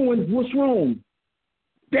was doing was wrong.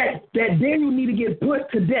 That Daniel need to get put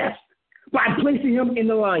to death by placing him in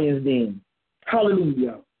the lion's den.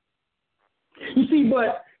 Hallelujah. You see,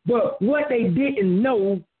 but what they didn't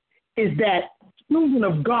know is that children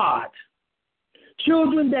of God,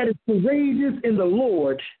 children that is courageous in the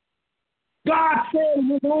Lord, God said in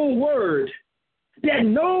his own word that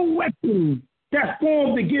no weapon that's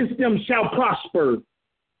formed against them shall prosper.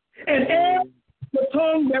 And every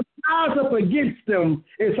tongue that rises up against them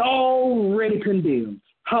is already condemned.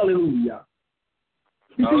 Hallelujah.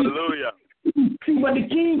 Hallelujah. See, but the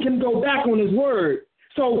king can go back on his word.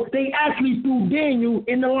 So they actually threw Daniel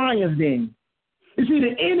in the lion's den. You see,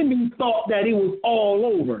 the enemy thought that it was all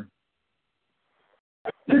over.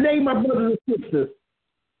 Today, my brothers and sisters,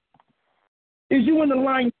 is you in the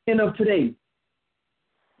lion's den of today?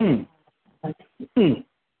 You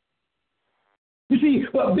see,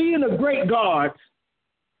 but being a great God,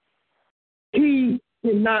 he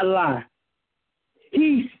did not lie.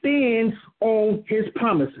 He stands on his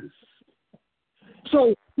promises.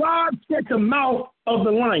 So God set the mouth of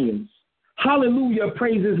the lions. Hallelujah,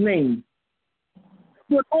 praise his name.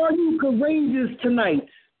 But are you courageous tonight?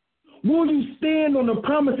 Will you stand on the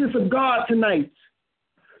promises of God tonight?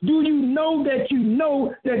 Do you know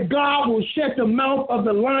that God will shut the mouth of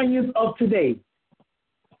the lions of today?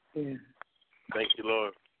 Yeah. Thank you,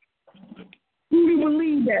 Lord. Do you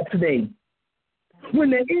believe that today? When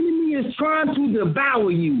the enemy is trying to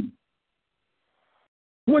devour you,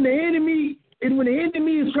 when the enemy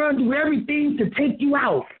is trying to do everything to take you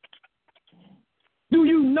out, do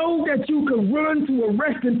you know that you can run to a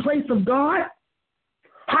resting place of God?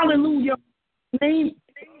 Hallelujah. Name.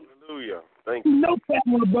 Hallelujah. Thank you. You know that,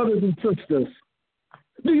 my brothers and sisters.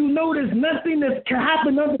 Do you know there's nothing that can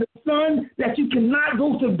happen under the sun that you cannot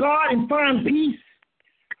go to God and find peace?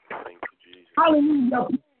 Thank you, Jesus.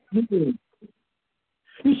 Hallelujah.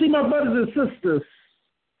 You see, my brothers and sisters,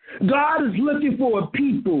 God is looking for a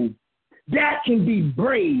people that can be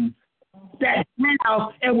brave, that have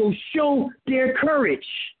and will show their courage.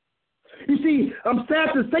 You see, I'm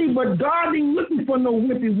sad to say, but God ain't looking for no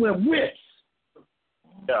whippy whips.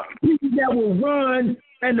 Yeah. People that will run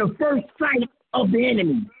in the first sight of the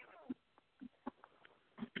enemy.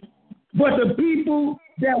 But the people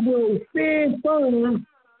that will stand firm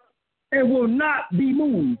and will not be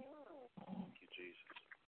moved.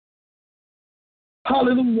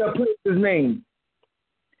 Hallelujah, praise his name.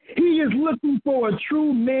 He is looking for a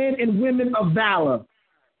true men and women of valor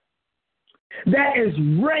that is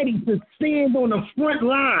ready to stand on the front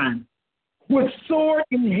line with sword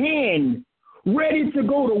in hand, ready to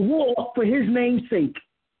go to war for his name's sake.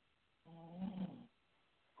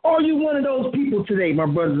 Are you one of those people today, my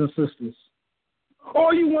brothers and sisters?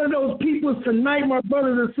 Are you one of those people tonight, my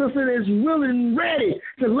brothers and sisters, that is willing and ready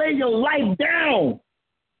to lay your life down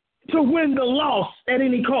to win the loss at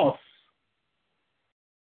any cost?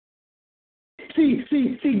 See,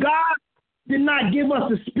 God did not give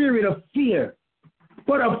us a spirit of fear,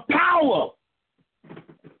 but of power.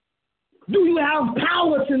 Do you have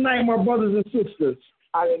power tonight, my brothers and sisters?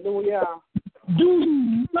 Hallelujah. Do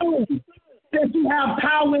you know that you have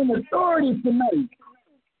power and authority tonight?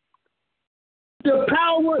 The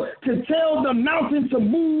power to tell the mountain to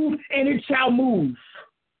move, and it shall move.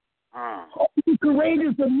 Are you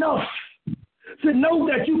courageous enough to know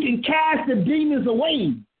that you can cast the demons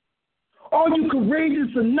away? Are you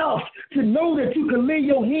courageous enough to know that you can lay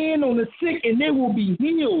your hand on the sick and they will be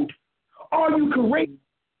healed? Are you courageous?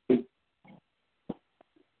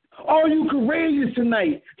 Are you courageous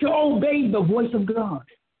tonight to obey the voice of God?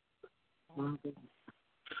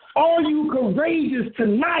 Are you courageous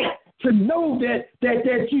tonight to know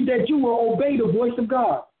that you will obey the voice of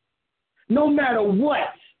God? No matter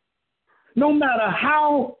what, no matter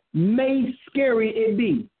how may scary it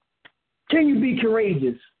be, can you be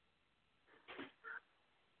courageous?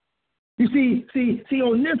 You see,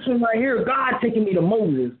 on this one right here, God taking me to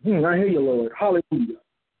Moses. I hear you, Lord. Hallelujah.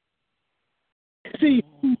 See,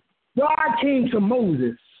 God came to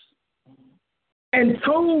Moses and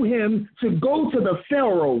told him to go to the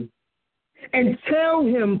Pharaoh and tell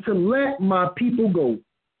him to let my people go.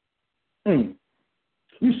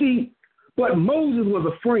 You see, but Moses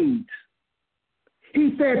was afraid.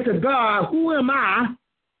 He said to God, who am I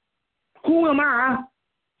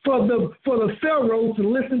for the Pharaoh to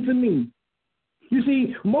listen to me? You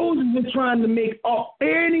see, Moses was trying to make up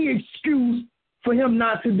any excuse for him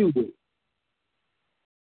not to do it.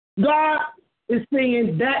 God is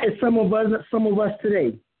saying that is some of us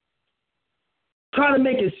today. Trying to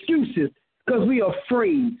make excuses because we are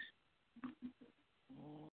afraid.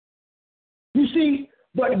 You see,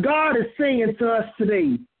 but God is saying to us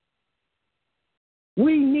today,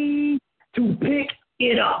 we need to pick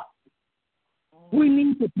it up. We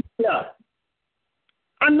need to pick it up.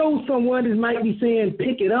 I know someone that might be saying,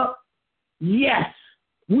 pick it up. Yes,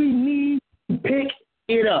 we need to pick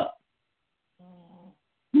it up.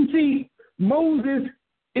 You see, Moses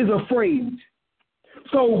is afraid.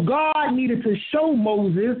 So God needed to show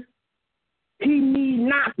Moses he need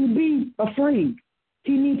not to be afraid.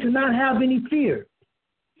 He needs to not have any fear.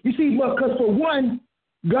 You see, because for one,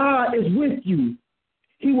 God is with you.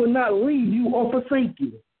 He will not leave you or forsake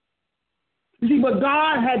you. You see, but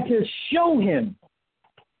God had to show him.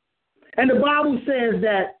 And the Bible says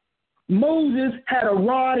that Moses had a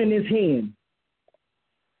rod in his hand.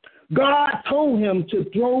 God told him to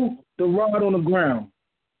throw the rod on the ground.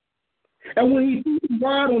 And when he threw the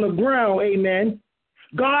rod on the ground, amen,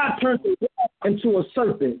 God turned the rod into a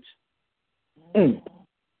serpent. And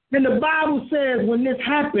the Bible says when this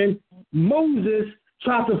happened, Moses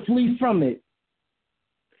tried to flee from it.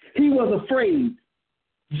 He was afraid,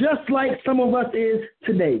 just like some of us is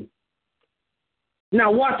today.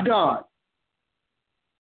 Now watch God.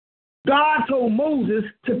 God told Moses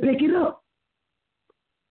to pick it up.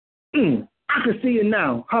 I can see it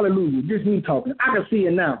now. Hallelujah. Just me talking. I can see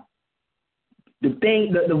it now.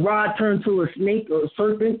 the rod turned to a snake or a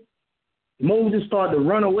serpent. Moses started to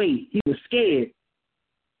run away. He was scared.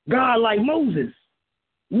 God, like, Moses,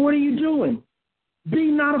 what are you doing?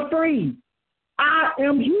 Be not afraid. I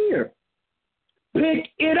am here. Pick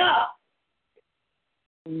it up.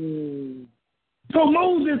 So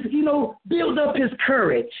Moses, built up his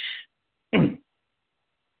courage.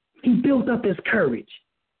 He built up his courage.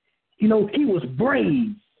 He was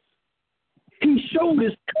brave. He showed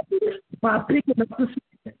his courage by picking up the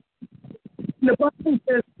serpent. The Bible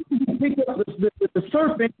says he picked up the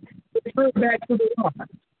serpent and turned back to the rod.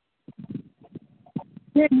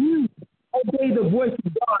 Can you obey the voice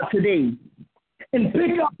of God today and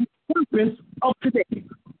pick up the serpents of today?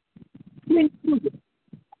 Can you do it?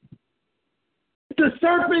 The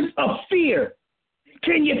serpents of fear,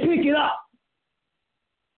 can you pick it up?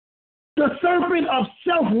 The serpent of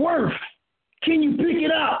self-worth, can you pick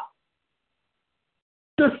it up?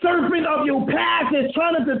 The serpent of your past that's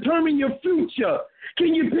trying to determine your future,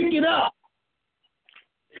 can you pick it up?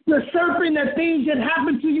 The serpent that things that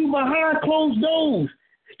happen to you behind closed doors,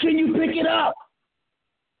 can you pick it up?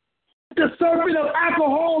 The serpent of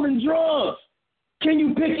alcohol and drugs, can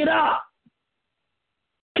you pick it up?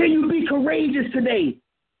 Can you be courageous today?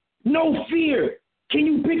 No fear. Can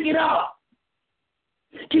you pick it up?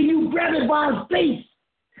 Can you grab it by its face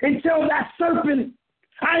and tell that serpent,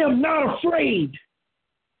 I am not afraid.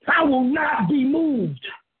 I will not be moved.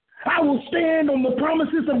 I will stand on the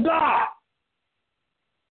promises of God.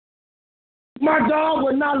 My God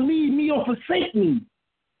will not leave me or forsake me.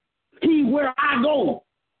 He where I go.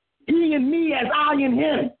 He and me as I in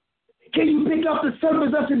him. Can you pick up the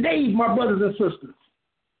serpents of today, my brothers and sisters?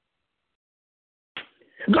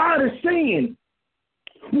 God is saying,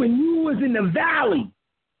 when you was in the valley,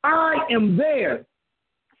 I am there.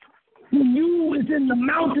 When you was in the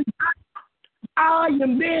mountain, I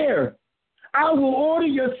am there. I will order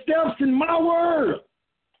your steps in my word.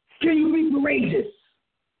 Can you be courageous?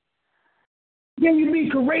 Can you be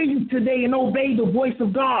courageous today and obey the voice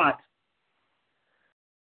of God?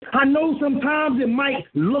 I know sometimes it might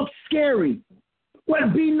look scary,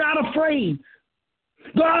 but be not afraid.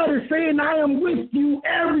 God is saying, I am with you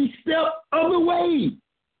every step of the way.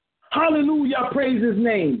 Hallelujah, praise his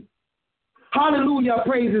name. Hallelujah,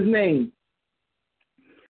 praise his name.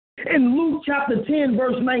 In Luke chapter 10,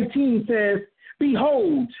 verse 19 says,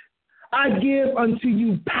 behold, I give unto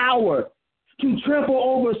you power to trample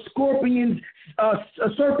over serpents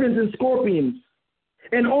and scorpions,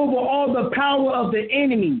 and over all the power of the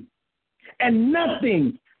enemy, and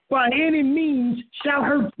nothing by any means shall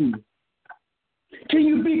hurt you. Can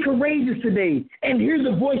you be courageous today and hear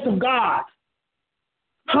the voice of God?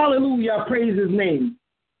 Hallelujah, praise his name.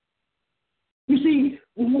 You see,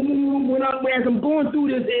 as I'm going through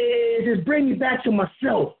this, it just brings me back to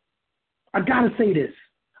myself. I got to say this.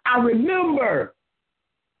 I remember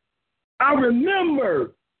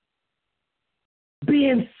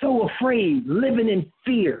being so afraid, living in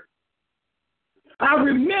fear. I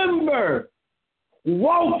remember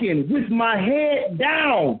walking with my head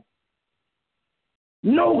down,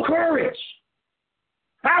 no courage.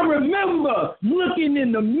 I remember looking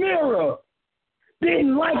in the mirror,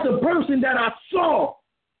 didn't like the person that I saw.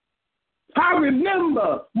 I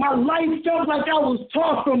remember my life felt like I was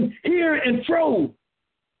tossed from here and fro.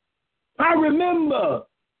 I remember.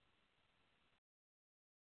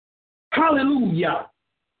 Hallelujah.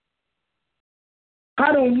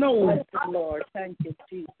 I don't know. Thank you, Lord. Thank you,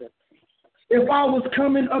 Jesus. If I was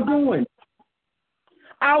coming or going.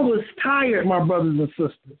 I was tired, my brothers and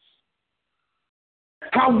sisters.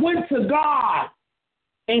 I went to God,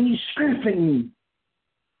 and he strengthened me.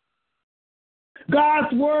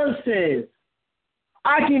 God's word says,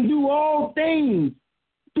 I can do all things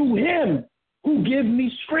through him who gives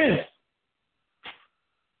me strength.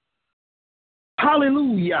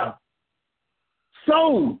 Hallelujah.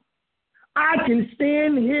 So, I can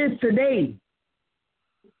stand here today,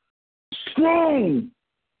 strong,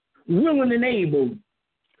 willing, and able,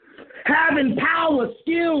 having power,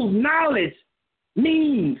 skills, knowledge,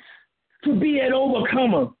 means to be an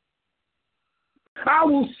overcomer. I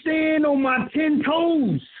will stand on my 10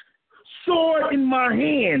 toes, sword in my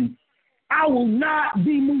hand. I will not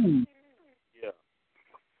be moved. Yeah.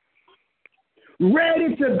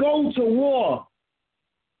 Ready to go to war.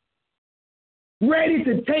 Ready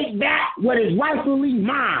to take back what is rightfully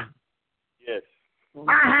mine. Yes.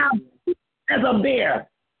 I have feet as a bear.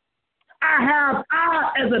 I have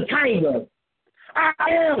eyes as a tiger. I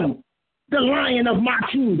am the lion of my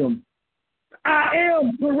kingdom. I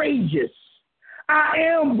am courageous. I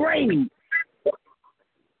am brave.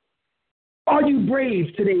 Are you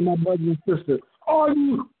brave today, my brothers and sisters? Are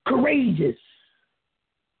you courageous?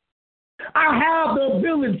 I have the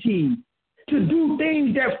ability to do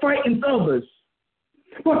things that frightens others.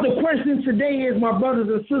 But the question today is, my brothers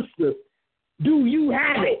and sisters, do you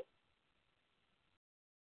have it?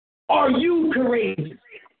 Are you courageous?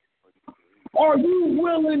 Are you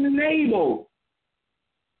willing and able?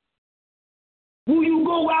 Will you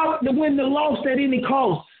go out to win the loss at any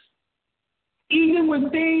cost? Even when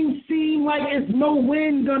things seem like it's no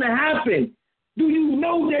win going to happen, do you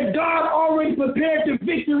know that God already prepared the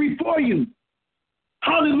victory for you?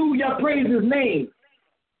 Hallelujah, praise his name.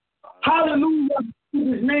 Hallelujah,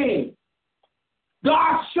 praise his name.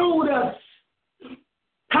 God showed us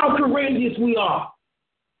how courageous we are.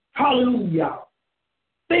 Hallelujah.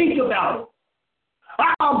 Think about it.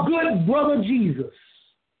 Our good brother Jesus.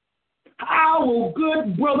 Our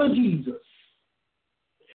good brother Jesus.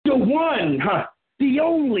 The one, the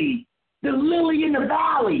only, the lily in the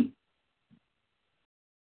valley.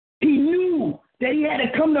 He knew that he had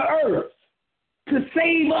to come to earth to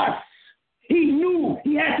save us. He knew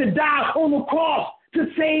he had to die on the cross to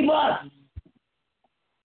save us.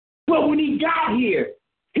 But when he got here,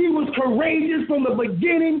 he was courageous from the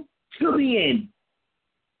beginning to the end.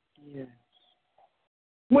 Yes.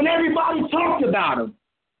 When everybody talked about him,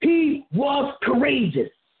 he was courageous.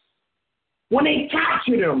 When they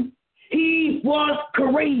captured him, he was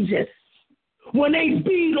courageous. When they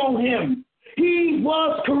beat on him, he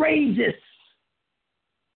was courageous.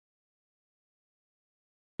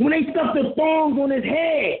 When they stuck the thorns on his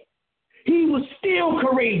head, he was still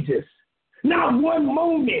courageous. Not one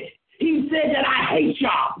moment he said that I hate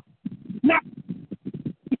y'all. Not,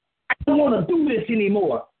 I don't want to do this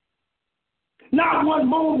anymore. Not one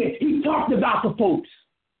moment he talked about the folks.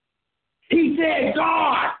 He said,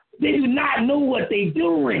 God, they do not know what they're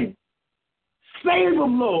doing. Save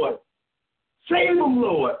them, Lord. Save them,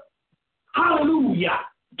 Lord. Hallelujah.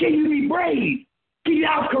 Can you be brave? Can you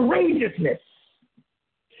have courageousness?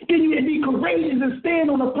 Can you be courageous and stand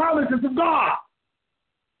on the promises of God?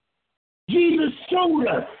 Jesus showed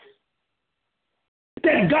us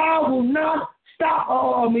that God will not stop.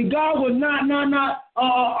 God will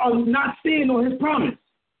not stand on His promise,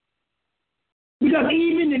 because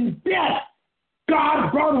even in death,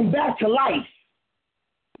 God brought him back to life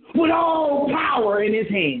with all power in His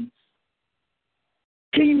hands.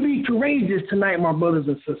 Can you be courageous tonight, my brothers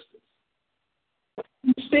and sisters?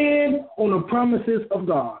 Stand on the promises of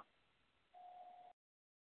God.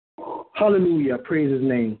 Hallelujah. Praise His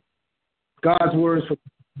name. God's words for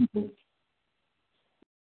people.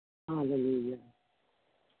 Hallelujah.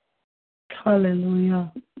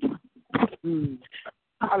 Hallelujah.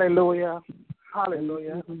 Hallelujah.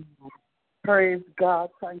 Hallelujah. Praise God.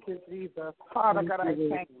 Thank you, Jesus. Father God, I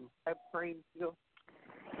thank you. I praise you.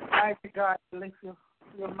 Mighty God, bless you,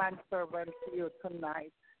 your man servant to you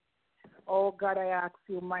tonight. Oh God, I ask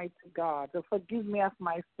you, mighty God, to forgive me of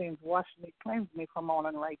my sins, wash me, cleanse me from all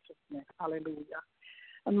unrighteousness. Hallelujah.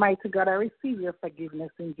 And mighty God, I receive your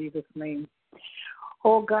forgiveness in Jesus' name.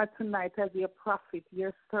 Oh God, tonight as your prophet,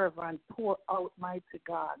 your servant, pour out, mighty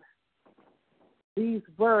God, these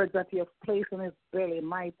words that you have placed in his belly,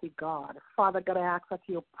 mighty God. Father God, I ask that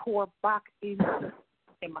you pour back into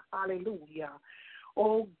him. Hallelujah.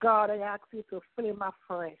 Oh God, I ask you to fill him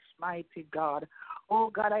afresh, mighty God. Oh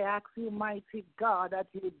God, I ask you, mighty God, that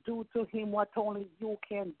you do to him what only you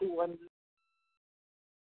can do. And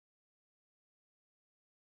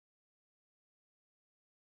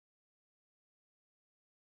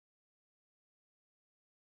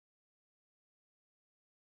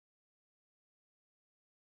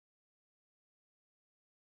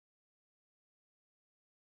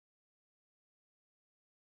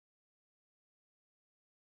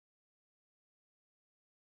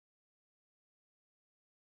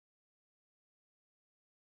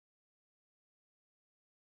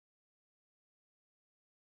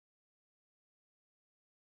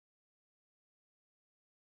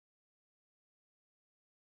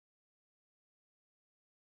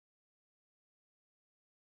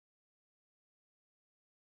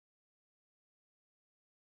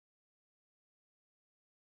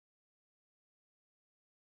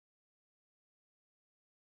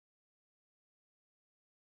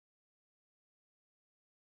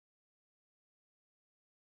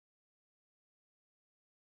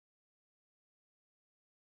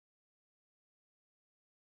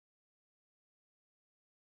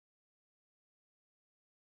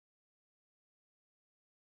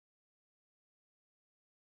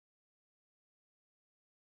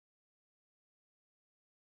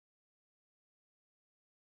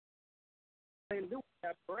hallelujah,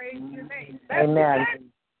 praise your name. Amen.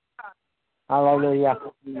 Hallelujah.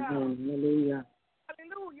 Hallelujah.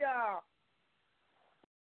 Hallelujah.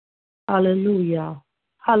 Hallelujah.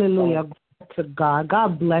 Hallelujah. To God.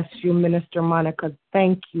 God bless you, Minister Monica.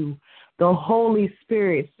 Thank you. The Holy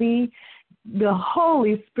Spirit. See, the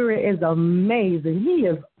Holy Spirit is amazing. He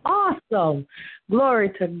is awesome.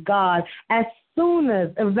 Glory to God. As soon as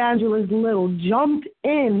Evangelist Little jumped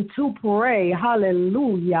in to pray,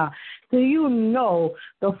 hallelujah, do you know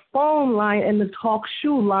the phone line and the talk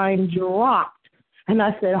shoe line dropped? And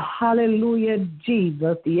I said, hallelujah,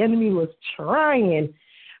 Jesus. The enemy was trying.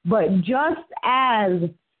 But just as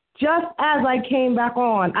I came back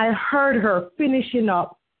on, I heard her finishing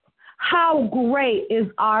up. How great is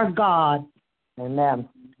our God? Amen.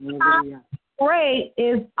 How great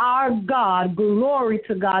is our God? Glory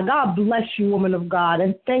to God. God bless you, woman of God,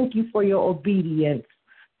 and thank you for your obedience.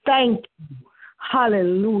 Thank you.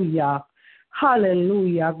 Hallelujah.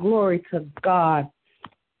 Hallelujah. Glory to God.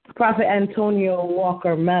 Prophet Antonio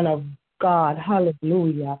Walker, man of God.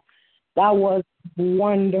 Hallelujah. That was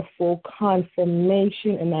wonderful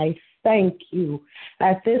confirmation, and I thank you.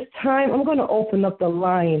 At this time, I'm going to open up the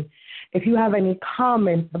line. If you have any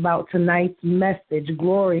comments about tonight's message,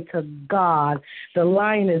 glory to God. The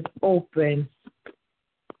line is open.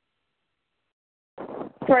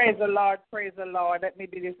 Praise the Lord. Praise the Lord. Let me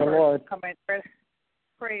be the first comment.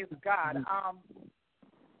 Praise God.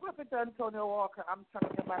 Prophet Antonio Walker, I'm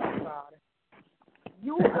telling you about God.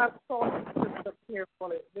 You have thought this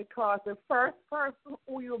carefully because the first person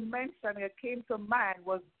who you mentioned that came to mind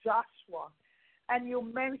was Joshua, and you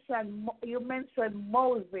mentioned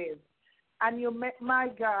Moses, and my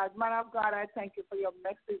God, man of God, I thank you for your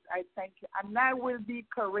message. I thank you, and I will be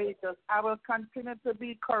courageous. I will continue to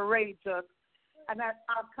be courageous, and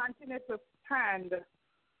I'll continue to stand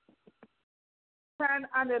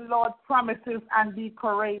on the Lord's promises and be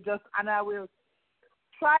courageous, and I will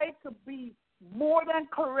try to be more than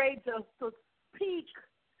courageous to speak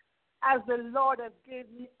as the Lord has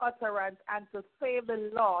given me utterance and to save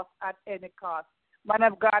the lost at any cost. Man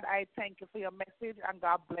of God, I thank you for your message, and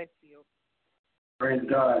God bless you. Praise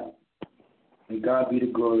God. May God be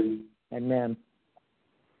the glory. Amen.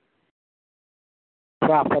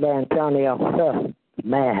 Prophet Antonio,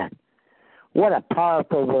 man, what a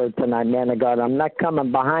powerful word tonight, man of God. I'm not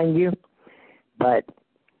coming behind you, but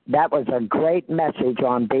that was a great message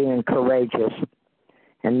on being courageous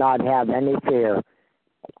and not have any fear.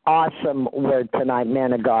 Awesome word tonight,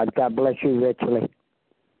 man of God. God bless you richly.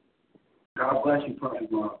 God bless you,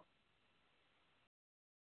 Prophet Mark.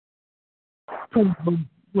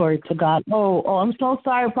 Glory to God. Oh, I'm so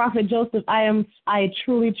sorry, Prophet Joseph. I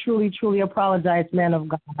truly apologize, man of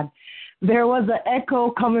God. There was an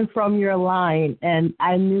echo coming from your line, and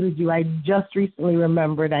I muted you. I just recently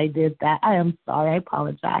remembered I did that. I am sorry. I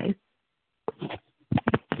apologize.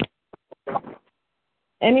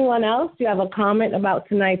 Anyone else? Do you have a comment about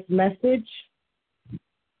tonight's message?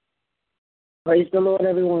 Praise the Lord,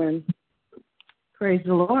 everyone. Praise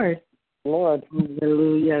the Lord. Lord,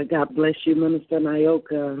 hallelujah. God bless you, Minister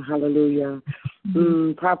Nyoka. Hallelujah.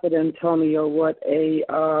 Prophet Antonio, what a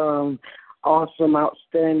awesome,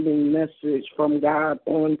 outstanding message from God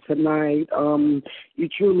on tonight. You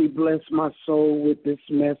truly blessed my soul with this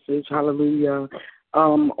message. Hallelujah.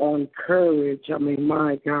 On courage. I mean,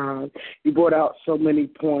 my God, you brought out so many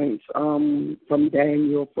points from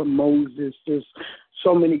Daniel, from Moses, just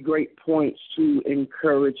so many great points to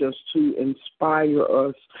encourage us, to inspire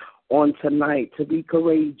us on tonight to be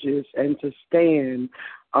courageous and to stand,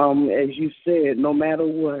 as you said, no matter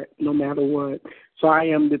what. So I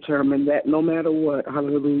am determined that no matter what,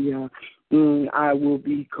 hallelujah, I will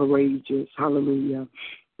be courageous, hallelujah.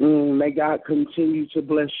 May God continue to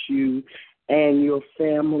bless you and your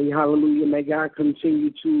family, hallelujah. May God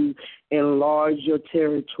continue to enlarge your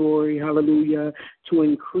territory, hallelujah, to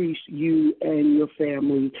increase you and your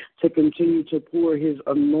family, to continue to pour his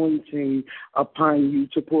anointing upon you,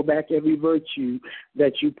 to pour back every virtue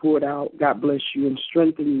that you poured out. God bless you and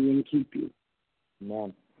strengthen you and keep you.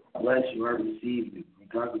 Amen. Bless you. I receive you. May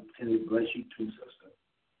God continue to bless you too, sister.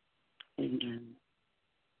 Amen.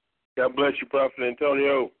 God bless you, Prophet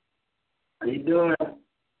Antonio. How you doing?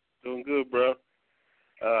 Doing good, bro.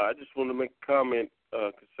 I just want to make a comment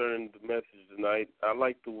concerning the message tonight. I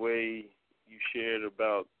like the way you shared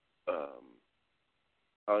about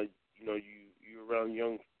how you're around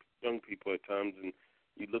young people at times, and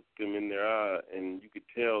you look them in their eye, and you could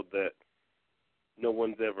tell that no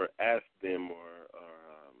one's ever asked them or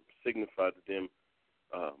signified to them,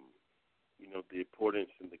 the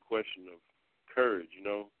importance and the question of courage.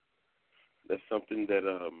 That's something that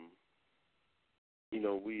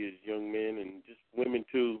we as young men and just women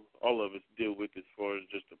too, all of us deal with as far as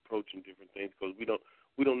just approaching different things, because we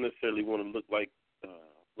don't necessarily want to look like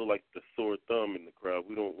also like the sore thumb in the crowd.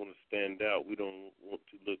 We don't want to stand out. We don't want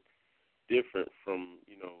to look different from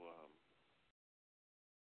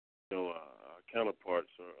our counterparts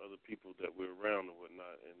or other people that we're around or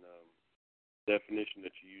whatnot. And definition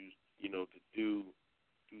that you use, to do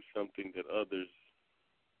something that others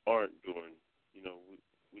aren't doing,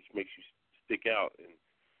 which makes you stick out. And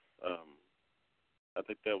I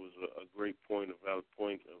think that was a great point, a valid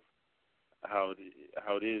point of how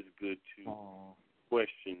it is good to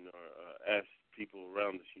question or ask people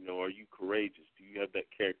around us, are you courageous? Do you have that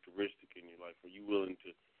characteristic in your life? Are you willing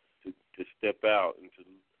to step out and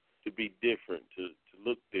to be different, to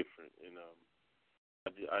look different? And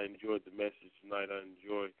I enjoyed the message tonight. I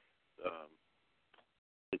enjoyed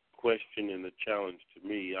the question and the challenge to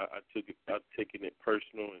me. I've taken it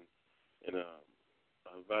personal and I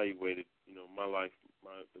evaluated, my life,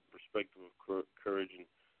 the perspective of courage and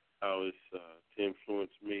how it's to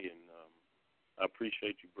influence me. And I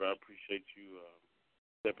appreciate you, bro. I appreciate you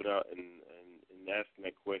stepping out and asking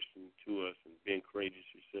that question to us and being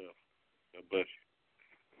courageous yourself. God bless you.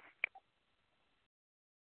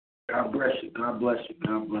 God bless you. God bless you.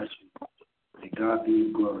 God bless you. May God be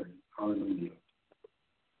in glory. Hallelujah.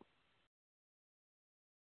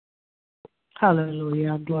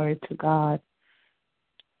 Hallelujah. Glory to God.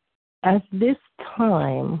 At this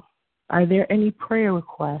time, are there any prayer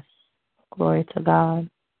requests? Glory to God.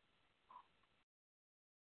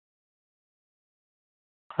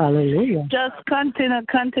 Hallelujah. Just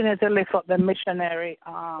continue to lift up the missionary.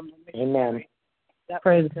 Amen. That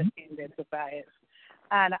Praise was in there, Tobias.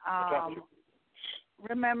 And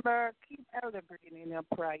remember, keep Elder Green in your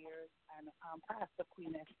prayers. And Pastor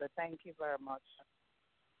Queen Esther, thank you very much.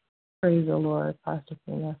 Praise the Lord, Pastor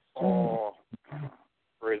Queen Esther. Oh,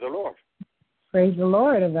 praise the Lord. Praise the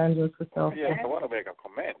Lord, Evangelist Christopher. Yes, I want to make a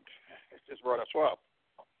comment. It's just Brother Swap.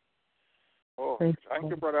 Oh, thank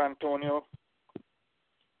you, Brother Antonio,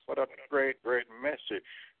 for that great, great message.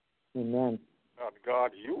 Amen. That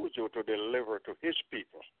God used you to deliver to his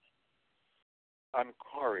people. And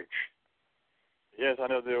courage. Yes, I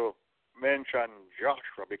know you mentioned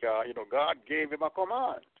Joshua because, God gave him a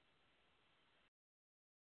command.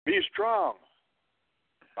 Be strong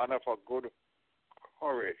and have a good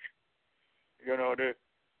courage.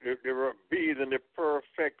 They were bees in the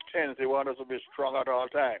perfect tense. They want us to be strong at all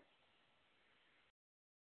times.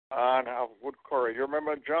 And have good courage. You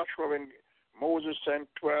remember Joshua when Moses sent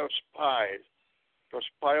 12 spies to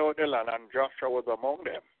spy out the land, and Joshua was among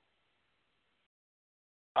them.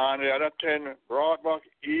 And the other 10 brought back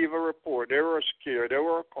evil report. They were scared. They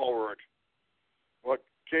were coward. But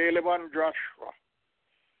Caleb and Joshua,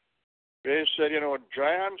 they said,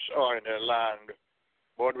 giants are in the land,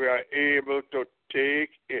 but we are able to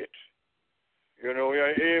take it. We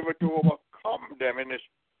are able to overcome them in this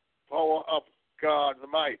power of God's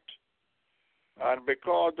might. And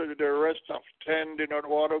because the rest of 10 did not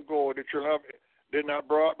want to go, the children did not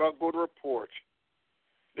brought back good report.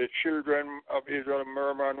 The children of Israel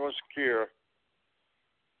murmured and was scared.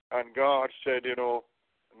 And God said,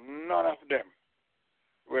 none of them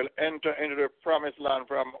will enter into the promised land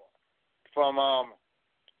from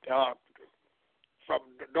down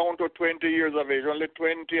to 20 years of age. Only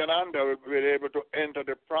 20 and under will be able to enter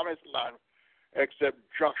the promised land except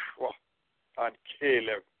Joshua and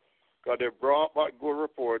Caleb. Because they brought back good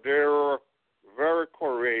report. They were very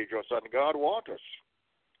courageous, and God wants us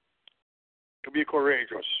to be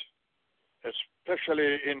courageous,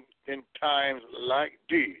 especially in times like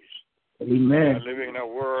these. Amen. Living in a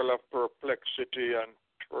world of perplexity and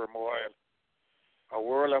turmoil, a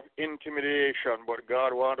world of intimidation, but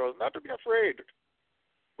God wants us not to be afraid.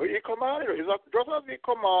 But he commanded us, just as he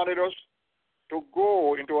commanded us to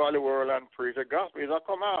go into all the world and preach the gospel, is a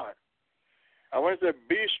command. And when it says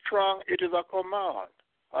be strong, it is a command.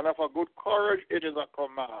 And of a good courage, it is a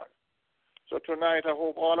command. So tonight I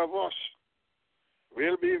hope all of us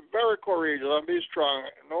will be very courageous and be strong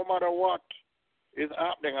no matter what is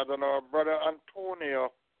happening. As our brother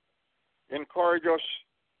Antonio encouraged us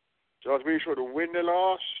that we should win the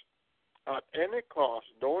loss at any cost.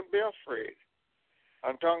 Don't be afraid.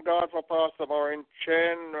 And thank God for Pastor Maureen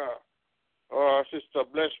Chen, Sister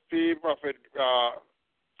Bless P, Prophet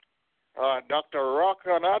Dr. Rock,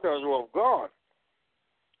 and others who have gone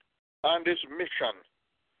on this mission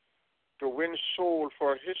to win soul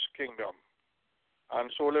for his kingdom. And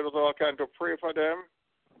so let us all kind of pray for them.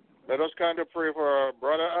 Let us kind of pray for our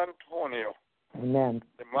brother Antonio. Amen.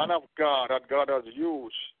 The man of God that God has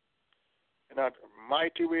used in a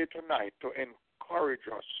mighty way tonight to encourage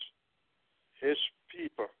us, his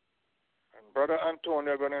people. And brother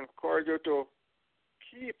Antonio, I'm going to encourage you to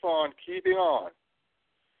keep on keeping on.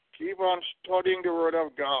 keep on studying the Word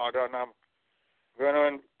of God, and I'm going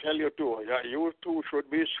to tell you too that you too should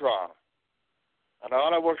be strong, and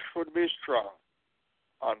all of us should be strong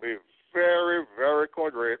and be very, very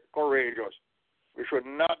courageous. We should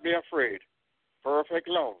not be afraid. Perfect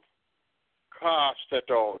love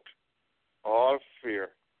casteth out all fear.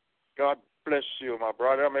 God bless you, my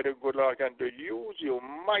brother. May the good Lord can to use you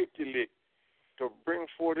mightily to bring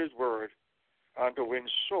forth His word and to win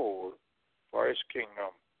soul for His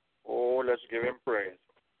kingdom. Oh, let's give Him praise.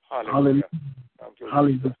 Hallelujah.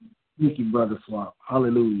 Hallelujah. Thank you, Brother Swap.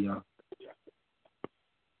 Hallelujah.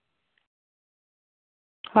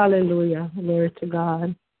 Hallelujah. Glory to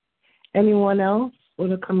God. Anyone else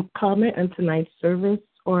with a comment on tonight's service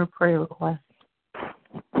or a prayer request?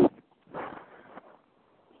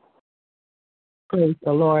 Praise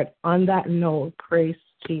the Lord. On that note, praise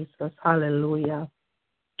Jesus. Hallelujah.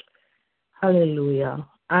 Hallelujah.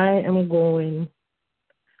 I am going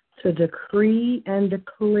to decree and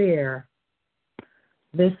declare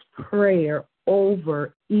this prayer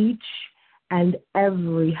over each and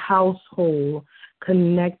every household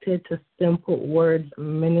connected to Simple Words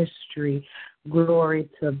Ministry. Glory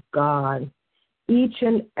to God. Each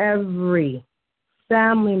and every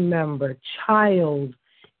family member, child,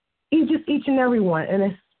 each and every one,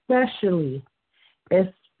 and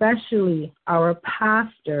especially our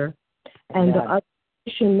pastor and the other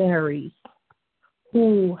missionaries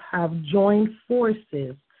who have joined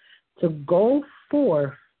forces to go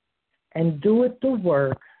forth and do it the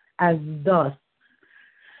work as thus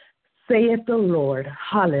saith the Lord.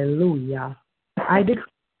 Hallelujah. I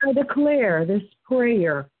declare this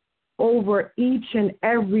prayer over each and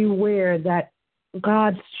everywhere that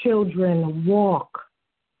God's children walk.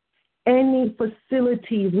 Any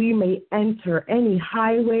facility we may enter, any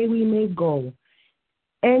highway we may go,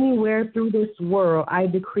 anywhere through this world, I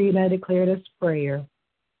decree and I declare this prayer.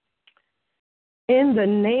 In the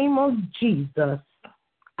name of Jesus,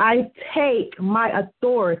 I take my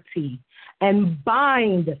authority and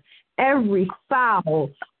bind every foul,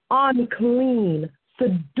 unclean,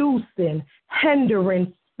 seducing,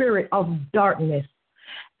 hindering spirit of darkness,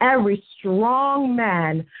 every strong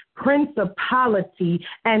man, principality,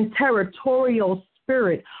 and territorial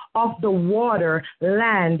spirit of the water,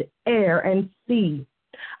 land, air, and sea.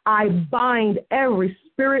 I bind every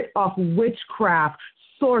spirit of witchcraft,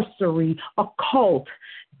 sorcery, occult,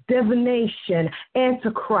 divination,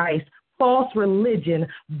 antichrist, false religion,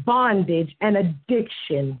 bondage, and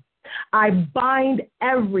addiction. I bind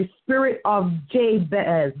every spirit of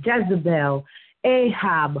Jezebel,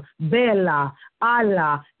 Ahab, Bela,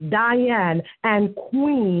 Allah, Diane, and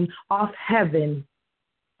Queen of Heaven.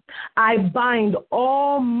 I bind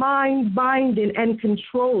all mind-binding and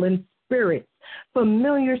controlling spirits,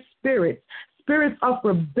 familiar spirits, spirits of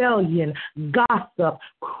rebellion, gossip,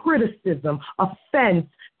 criticism, offense,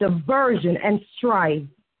 diversion, and strife.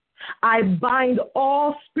 I bind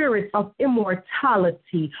all spirits of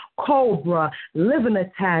immortality, cobra,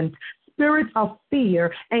 leviathan, spirits of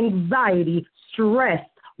fear, anxiety, stress,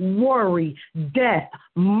 worry, death,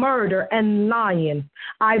 murder, and lying.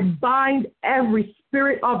 I bind every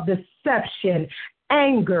spirit of deception,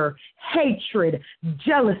 anger, hatred,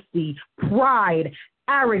 jealousy, pride,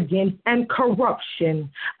 arrogance, and corruption.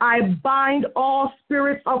 I bind all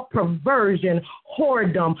spirits of perversion,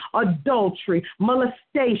 whoredom, adultery,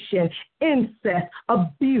 molestation, incest,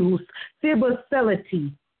 abuse,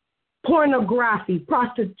 infidelity, pornography,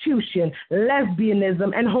 prostitution,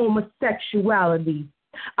 lesbianism, and homosexuality.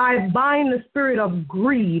 I bind the spirit of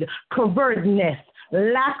greed, covetousness,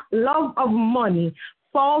 love of money,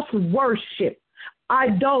 false worship,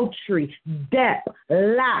 adultery, death,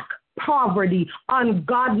 lack, poverty,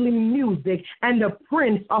 ungodly music, and the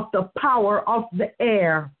prince of the power of the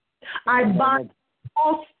air. I bind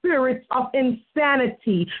all spirits of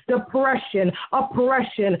insanity, depression,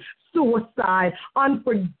 oppression, suicide,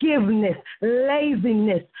 unforgiveness,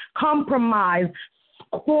 laziness, compromise,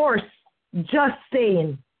 coarse, just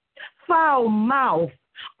saying, foul mouth,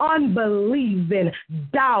 unbelieving,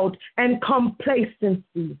 doubt, and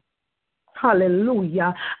complacency.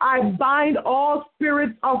 Hallelujah. I bind all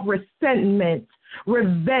spirits of resentment,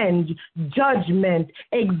 revenge, judgment,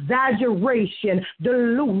 exaggeration,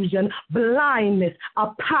 delusion, blindness,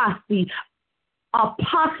 apostasy,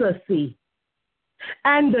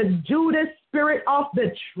 and the Judas spirit of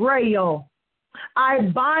betrayal. I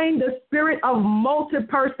bind the spirit of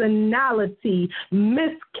multi-personality,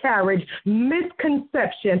 miscarriage,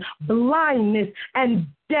 misconception, blindness, and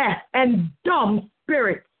death, and dumb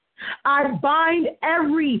spirits. I bind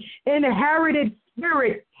every inherited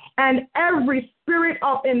spirit and every spirit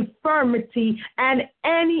of infirmity and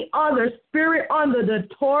any other spirit under the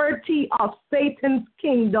authority of Satan's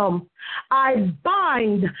kingdom. I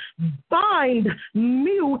bind,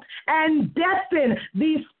 mute, and deafen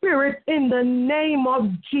these spirits in the name of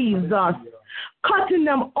Jesus, cutting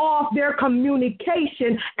them off their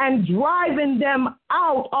communication and driving them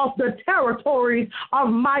out of the territories of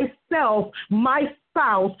myself, my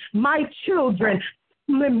spouse, my children,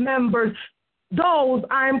 family members, those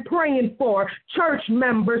I'm praying for, church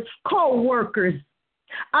members, co-workers.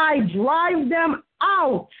 I drive them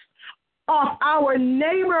out of our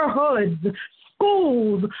neighborhoods,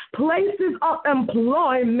 schools, places of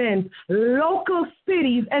employment, local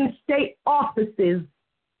cities, and state offices.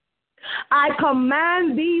 I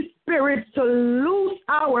command these spirits to loose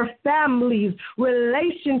our families,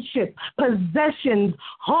 relationships, possessions,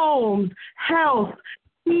 homes, health,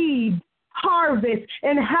 seed, harvest,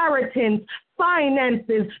 inheritance,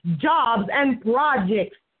 finances, jobs, and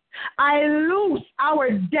projects. I loose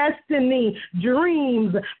our destiny,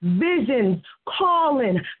 dreams, visions,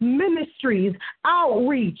 calling, ministries,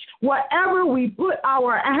 outreach, whatever we put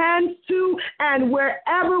our hands to and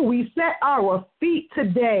wherever we set our feet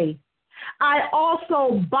today. I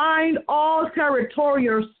also bind all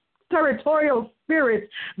territorial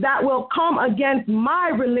spirits that will come against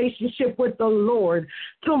my relationship with the Lord,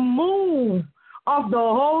 to move of the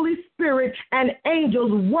Holy Spirit and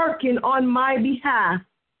angels working on my behalf.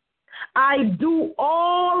 I do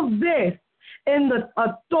all this in the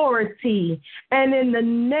authority and in the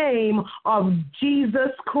name of Jesus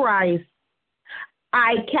Christ.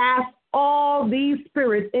 I cast all these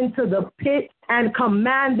spirits into the pit and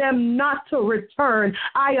command them not to return.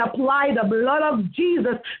 I apply the blood of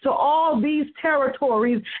Jesus to all these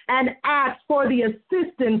territories and ask for the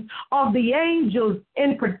assistance of the angels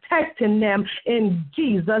in protecting them in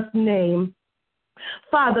Jesus' name.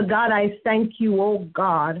 Father God, I thank you, oh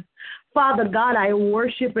God. Father God, I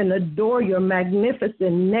worship and adore your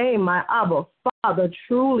magnificent name, my Abba Father.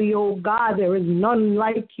 Truly, oh God, there is none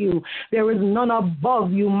like you. There is none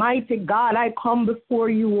above you. Mighty God, I come before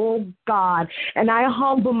you, oh God, and I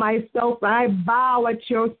humble myself and I bow at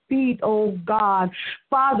your feet, oh God.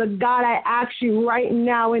 Father God, I ask you right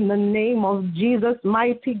now in the name of Jesus,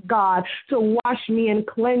 mighty God, to wash me and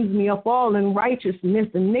cleanse me of all unrighteousness,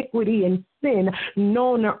 iniquity, and sin,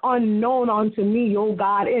 known or unknown unto me, oh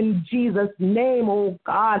God, in Jesus' name, oh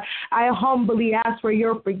God. I humbly ask for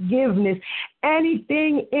your forgiveness.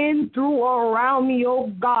 Anything in, through, or around me,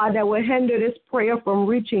 oh God, that will hinder this prayer from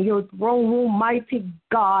reaching your throne room, mighty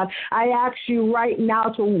God, I ask you right now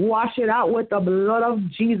to wash it out with the blood of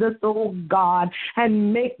Jesus, oh God,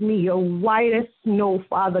 and make me as white as snow,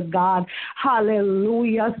 Father God.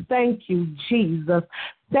 Hallelujah. Thank you, Jesus.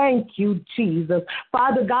 Thank you, Jesus.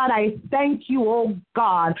 Father God, I thank you, oh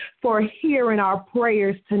God, for hearing our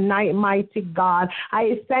prayers tonight, mighty God.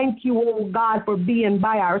 I thank you, oh God, for being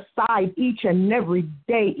by our side each and every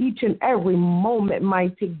day, each and every moment,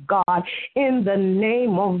 mighty God, in the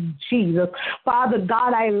name of Jesus. Father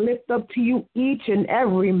God, I lift up to you each and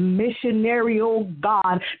every missionary, oh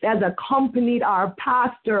God, that has accompanied our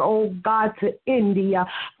pastor, oh God, to India.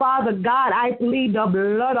 Father God, I plead the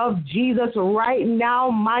blood of Jesus right now,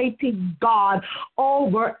 mighty God,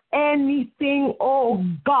 over anything, oh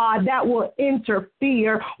God, that will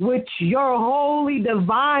interfere with your holy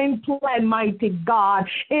divine plan, mighty God,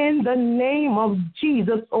 in the name of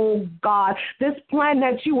Jesus, oh God. This plan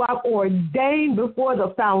that you have ordained before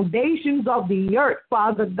the foundations of the earth,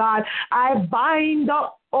 Father God, I bind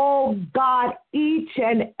up, oh God, each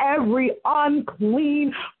and every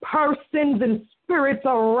unclean persons and spirits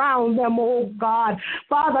around them, oh God.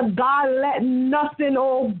 Father God, let nothing,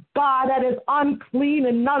 oh God, that is unclean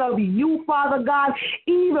and none of you, Father God,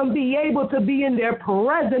 even be able to be in their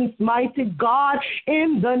presence, mighty God,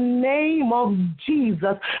 in the name of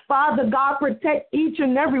Jesus. Father God, protect each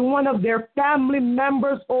and every one of their family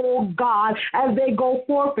members, oh God, as they go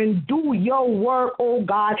forth and do your work, oh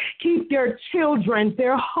God. Keep their children,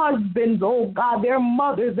 their husbands, oh God, their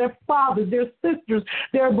mothers, their fathers, their sisters,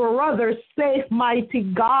 their brothers safe, mighty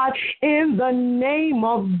God, in the name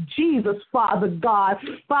of Jesus, Father God.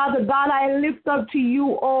 Father God, I lift up to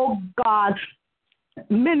you, oh God,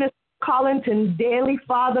 Minister Collington Daly,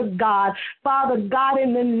 Father God. Father God,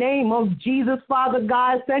 in the name of Jesus, Father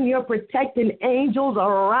God, send your protecting angels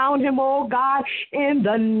around him, oh God, in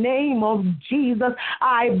the name of Jesus.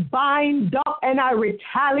 I bind up and I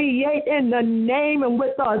retaliate in the name and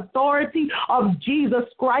with the authority of Jesus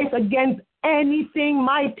Christ against anything,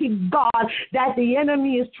 mighty God, that the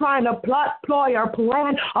enemy is trying to plot, ploy, or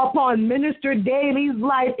plan upon Minister Daly's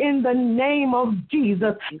life in the name of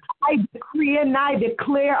Jesus. I decree and I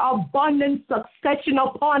declare abundant succession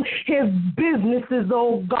upon his businesses,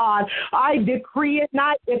 oh God. I decree and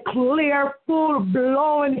I declare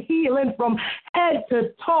full-blown healing from head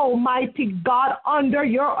to toe, mighty God, under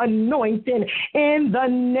your anointing in the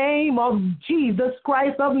name of Jesus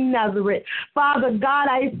Christ of Nazareth. Father God,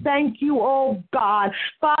 I thank you, oh God.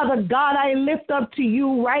 Father God, I lift up to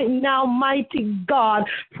you right now, mighty God,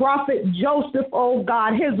 Prophet Joseph, oh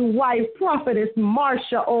God, his wife, Prophetess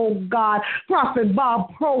Marsha, oh God, Prophet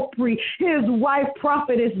Bob Propri, his wife,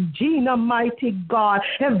 Prophetess Gina, mighty God,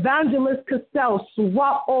 Evangelist Cassell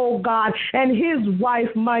Swap, oh God, and his wife,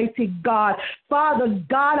 mighty God. Father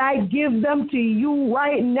God, I give them to you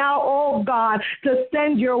right now, oh God, to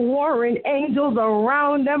send your warring angels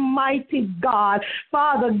around them, mighty God.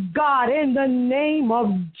 Father God, in the name of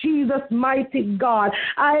Jesus, mighty God,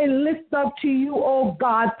 I lift up to you, oh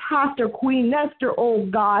God, Pastor Queen Esther, oh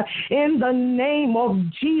God, in the name of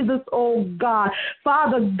Jesus, oh God.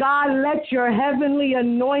 Father God, let your heavenly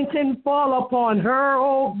anointing fall upon her,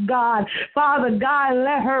 oh God. Father God,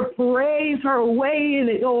 let her praise her way in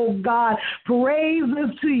it, oh God.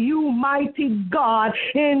 Praises to you, mighty God,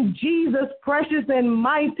 in Jesus' precious and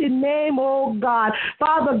mighty name, oh God.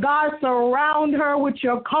 Father God, surround her with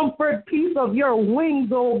your comfort, peace of your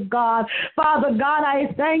wings, oh God. Father God,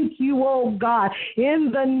 I thank you, oh God,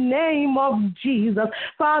 in the name of Jesus.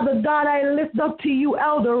 Father God, I lift up to you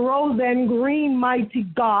Elder Roseanne Green, mighty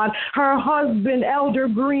God, her husband, Elder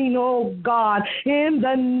Green, oh God, in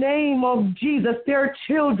the name of Jesus, their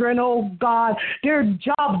children, oh God, their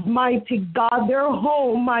jobs, mighty God, their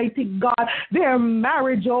home, mighty God, their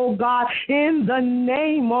marriage, oh God, in the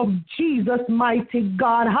name of Jesus, mighty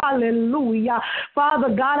God, hallelujah. Father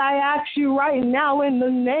God, I ask you right now in the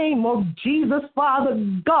name of Jesus, Father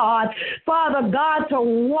God, to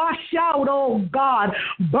wash out, oh God,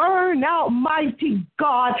 burn out, mighty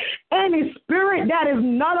God, any spirit that is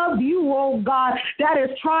not of you, oh God, that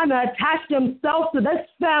is trying to attach themselves to this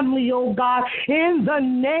family, oh God, in the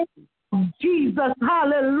name of Jesus,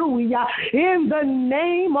 hallelujah, in the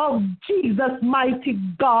name of Jesus, mighty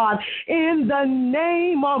God, in the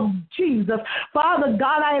name of Jesus. Father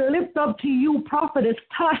God, I lift up to you Prophetess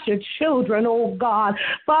Tasha children, oh God.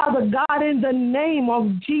 Father God, in the name of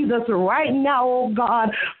Jesus, right now, oh God,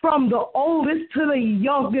 from the oldest to the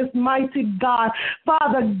youngest, mighty God.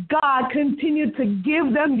 Father God, continue to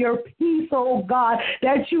give them your peace, oh God,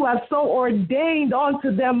 that you have so ordained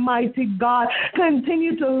unto them, mighty God.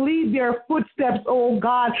 Continue to lead their footsteps, oh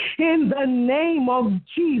God, in the name of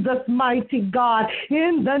Jesus, mighty God,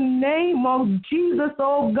 in the name of Jesus,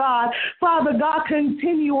 oh God. Father God,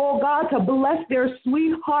 continue, oh God, to bless their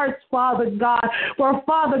sweethearts, Father God, for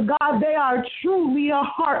Father God, they are truly a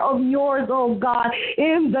heart of yours, oh God,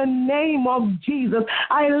 in the name of Jesus.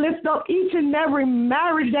 I lift up each and every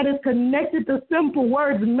marriage that is connected to Simple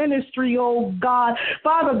Words Ministry, oh God.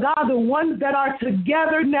 Father God, the ones that are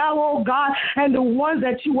together now, oh God, and the ones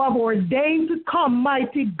that you have ordained to come,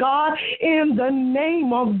 mighty God, in the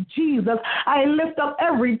name of Jesus. I lift up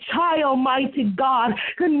every child, mighty God,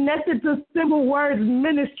 connected to Simple Words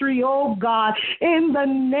Ministry, oh God, in the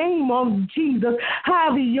name of Jesus.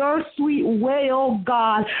 Have your sweet way, oh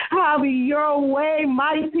God. Have your way,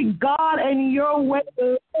 mighty God, and your way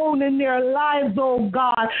alone in their lives, oh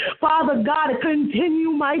God. Father God,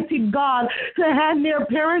 continue, mighty God, to hand their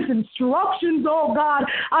parents instructions, oh God,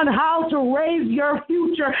 on how to raise your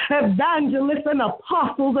future evangelists and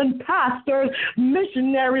apostles and pastors,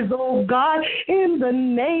 missionaries, oh God, in the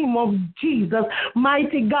name of Jesus.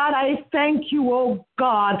 Mighty God, I thank you, oh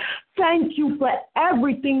God. Thank you for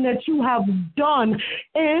everything that you have done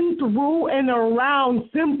in, through, and around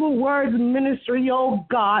Simple Words Ministry, oh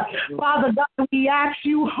God. Father God, we ask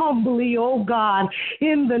you humbly, oh God,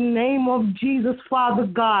 in the name of Jesus, Father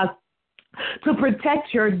God, to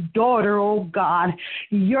protect your daughter, oh God,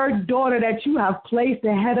 your daughter that you have placed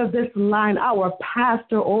ahead of this line, our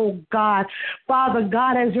pastor, oh God. Father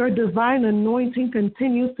God, as your divine anointing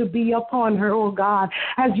continues to be upon her, oh God,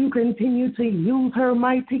 as you continue to use her,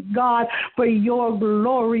 mighty God, for your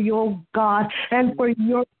glory, oh God, and for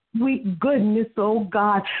your sweet goodness, oh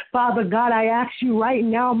God. Father God, I ask you right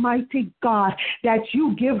now, mighty God, that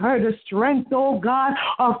you give her the strength, oh God,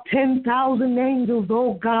 of 10,000 angels,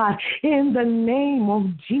 oh God, in the name of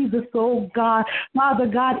Jesus, oh God. Father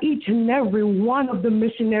God, each and every one of the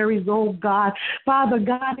missionaries, oh God. Father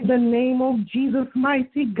God, in the name of Jesus,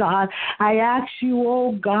 mighty God, I ask you,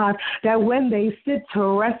 oh God, that when they sit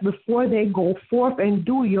to rest before they go forth and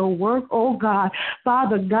do your work, oh God,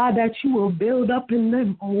 Father God, that you will build up in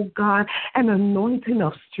them, oh God, an anointing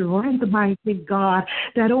of strength, mighty God,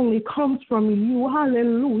 that only comes from you.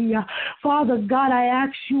 Hallelujah. Father God, I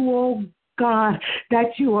ask you, oh God,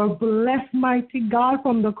 that you are blessed, mighty God,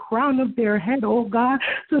 from the crown of their head, oh God,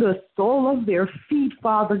 to the sole of their feet,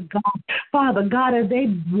 Father God. Father God, as they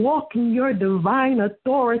walk in your divine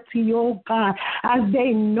authority, oh God, as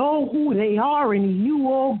they know who they are in you,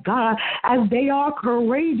 oh God, as they are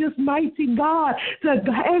courageous, mighty God, to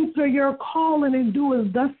answer your calling and do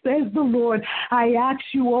as thus says the Lord. I ask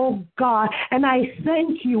you, oh God, and I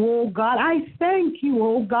thank you, oh God. I thank you,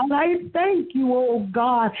 oh God. I thank you, oh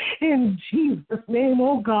God, in Jesus' name,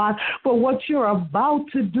 oh God, for what you're about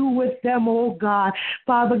to do with them, oh God.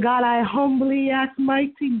 Father God, I humbly ask,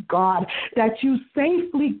 mighty God, that you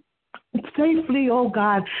safely, oh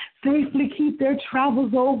God, safely keep their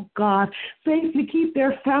travels, oh God, safely keep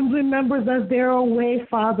their family members as they're away,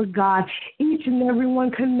 Father God, each and every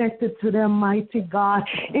one connected to them, mighty God,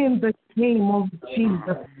 in the name of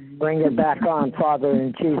Jesus. Bring it back on, Father,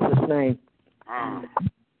 in Jesus' name.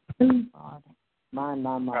 My.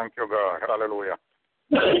 Thank you, God. Hallelujah.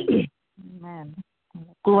 Amen.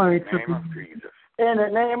 Glory In the to name of Jesus. In the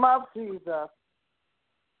name of Jesus.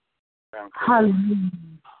 Thank you. Hallelujah.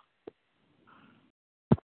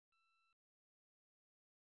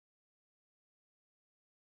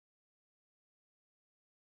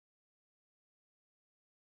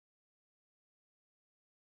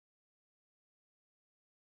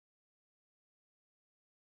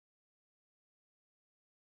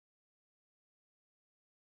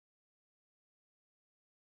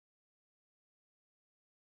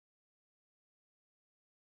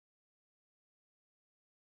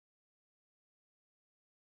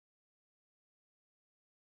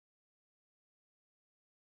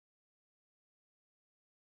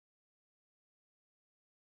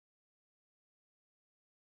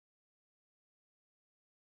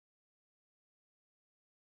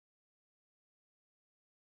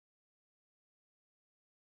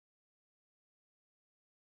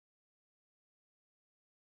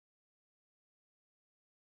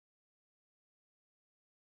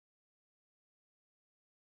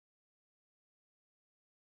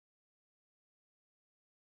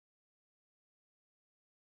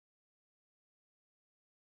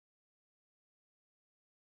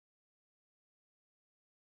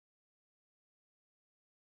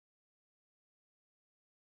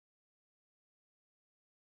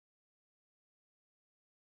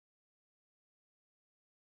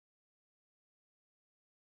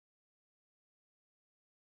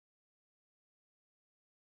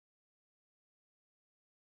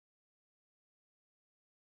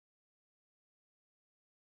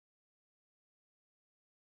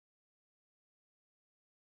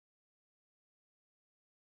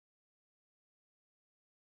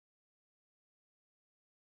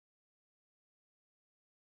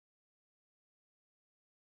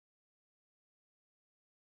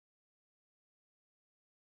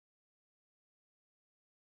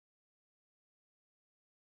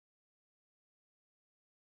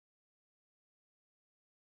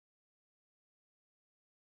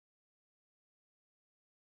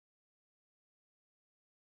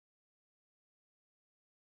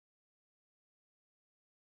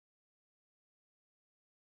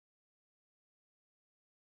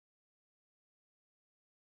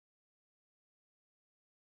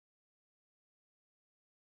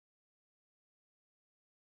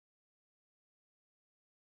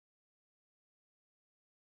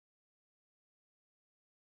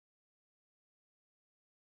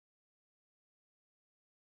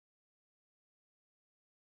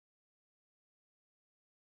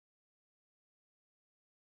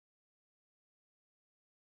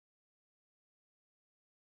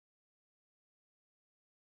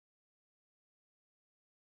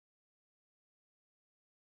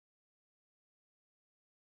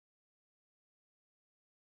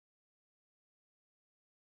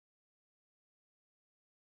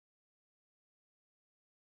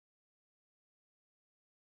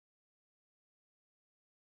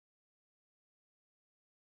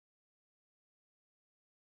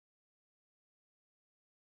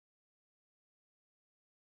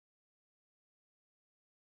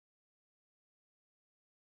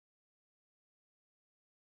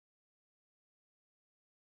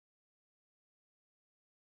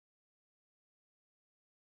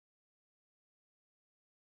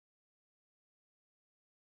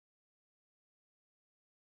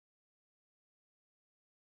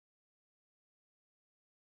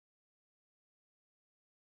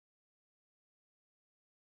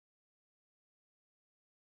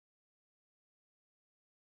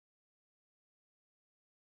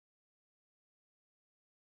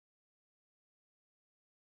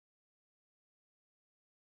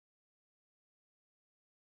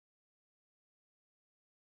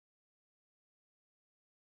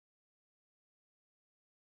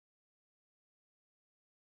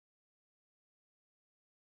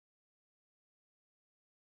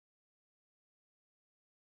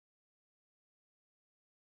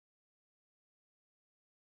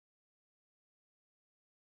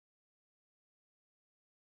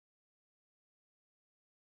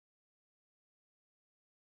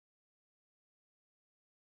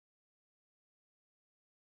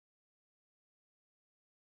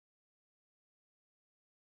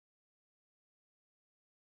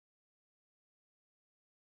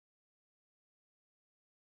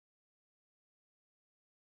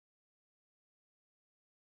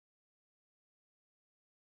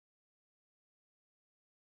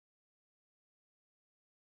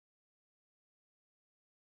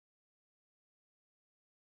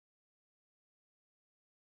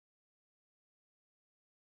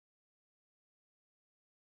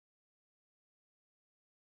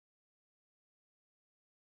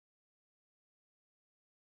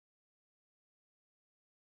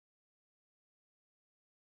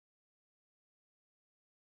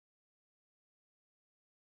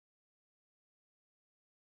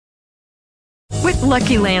 With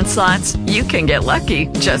Lucky Land Slots, you can get lucky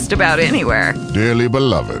just about anywhere. Dearly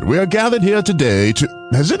beloved, we are gathered here today to...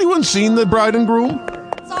 Has anyone seen the bride and groom?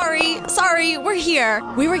 Sorry, we're here.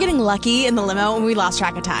 We were getting lucky in the limo and we lost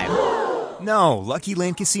track of time. No, Lucky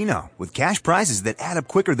Land Casino, with cash prizes that add up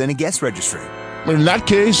quicker than a guest registry. In that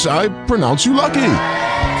case, I pronounce you lucky.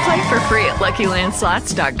 Play for free at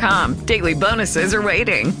LuckyLandSlots.com. Daily bonuses are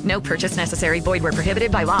waiting. No purchase necessary. Void where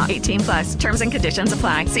prohibited by law. 18+. Terms and conditions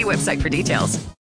apply. See website for details.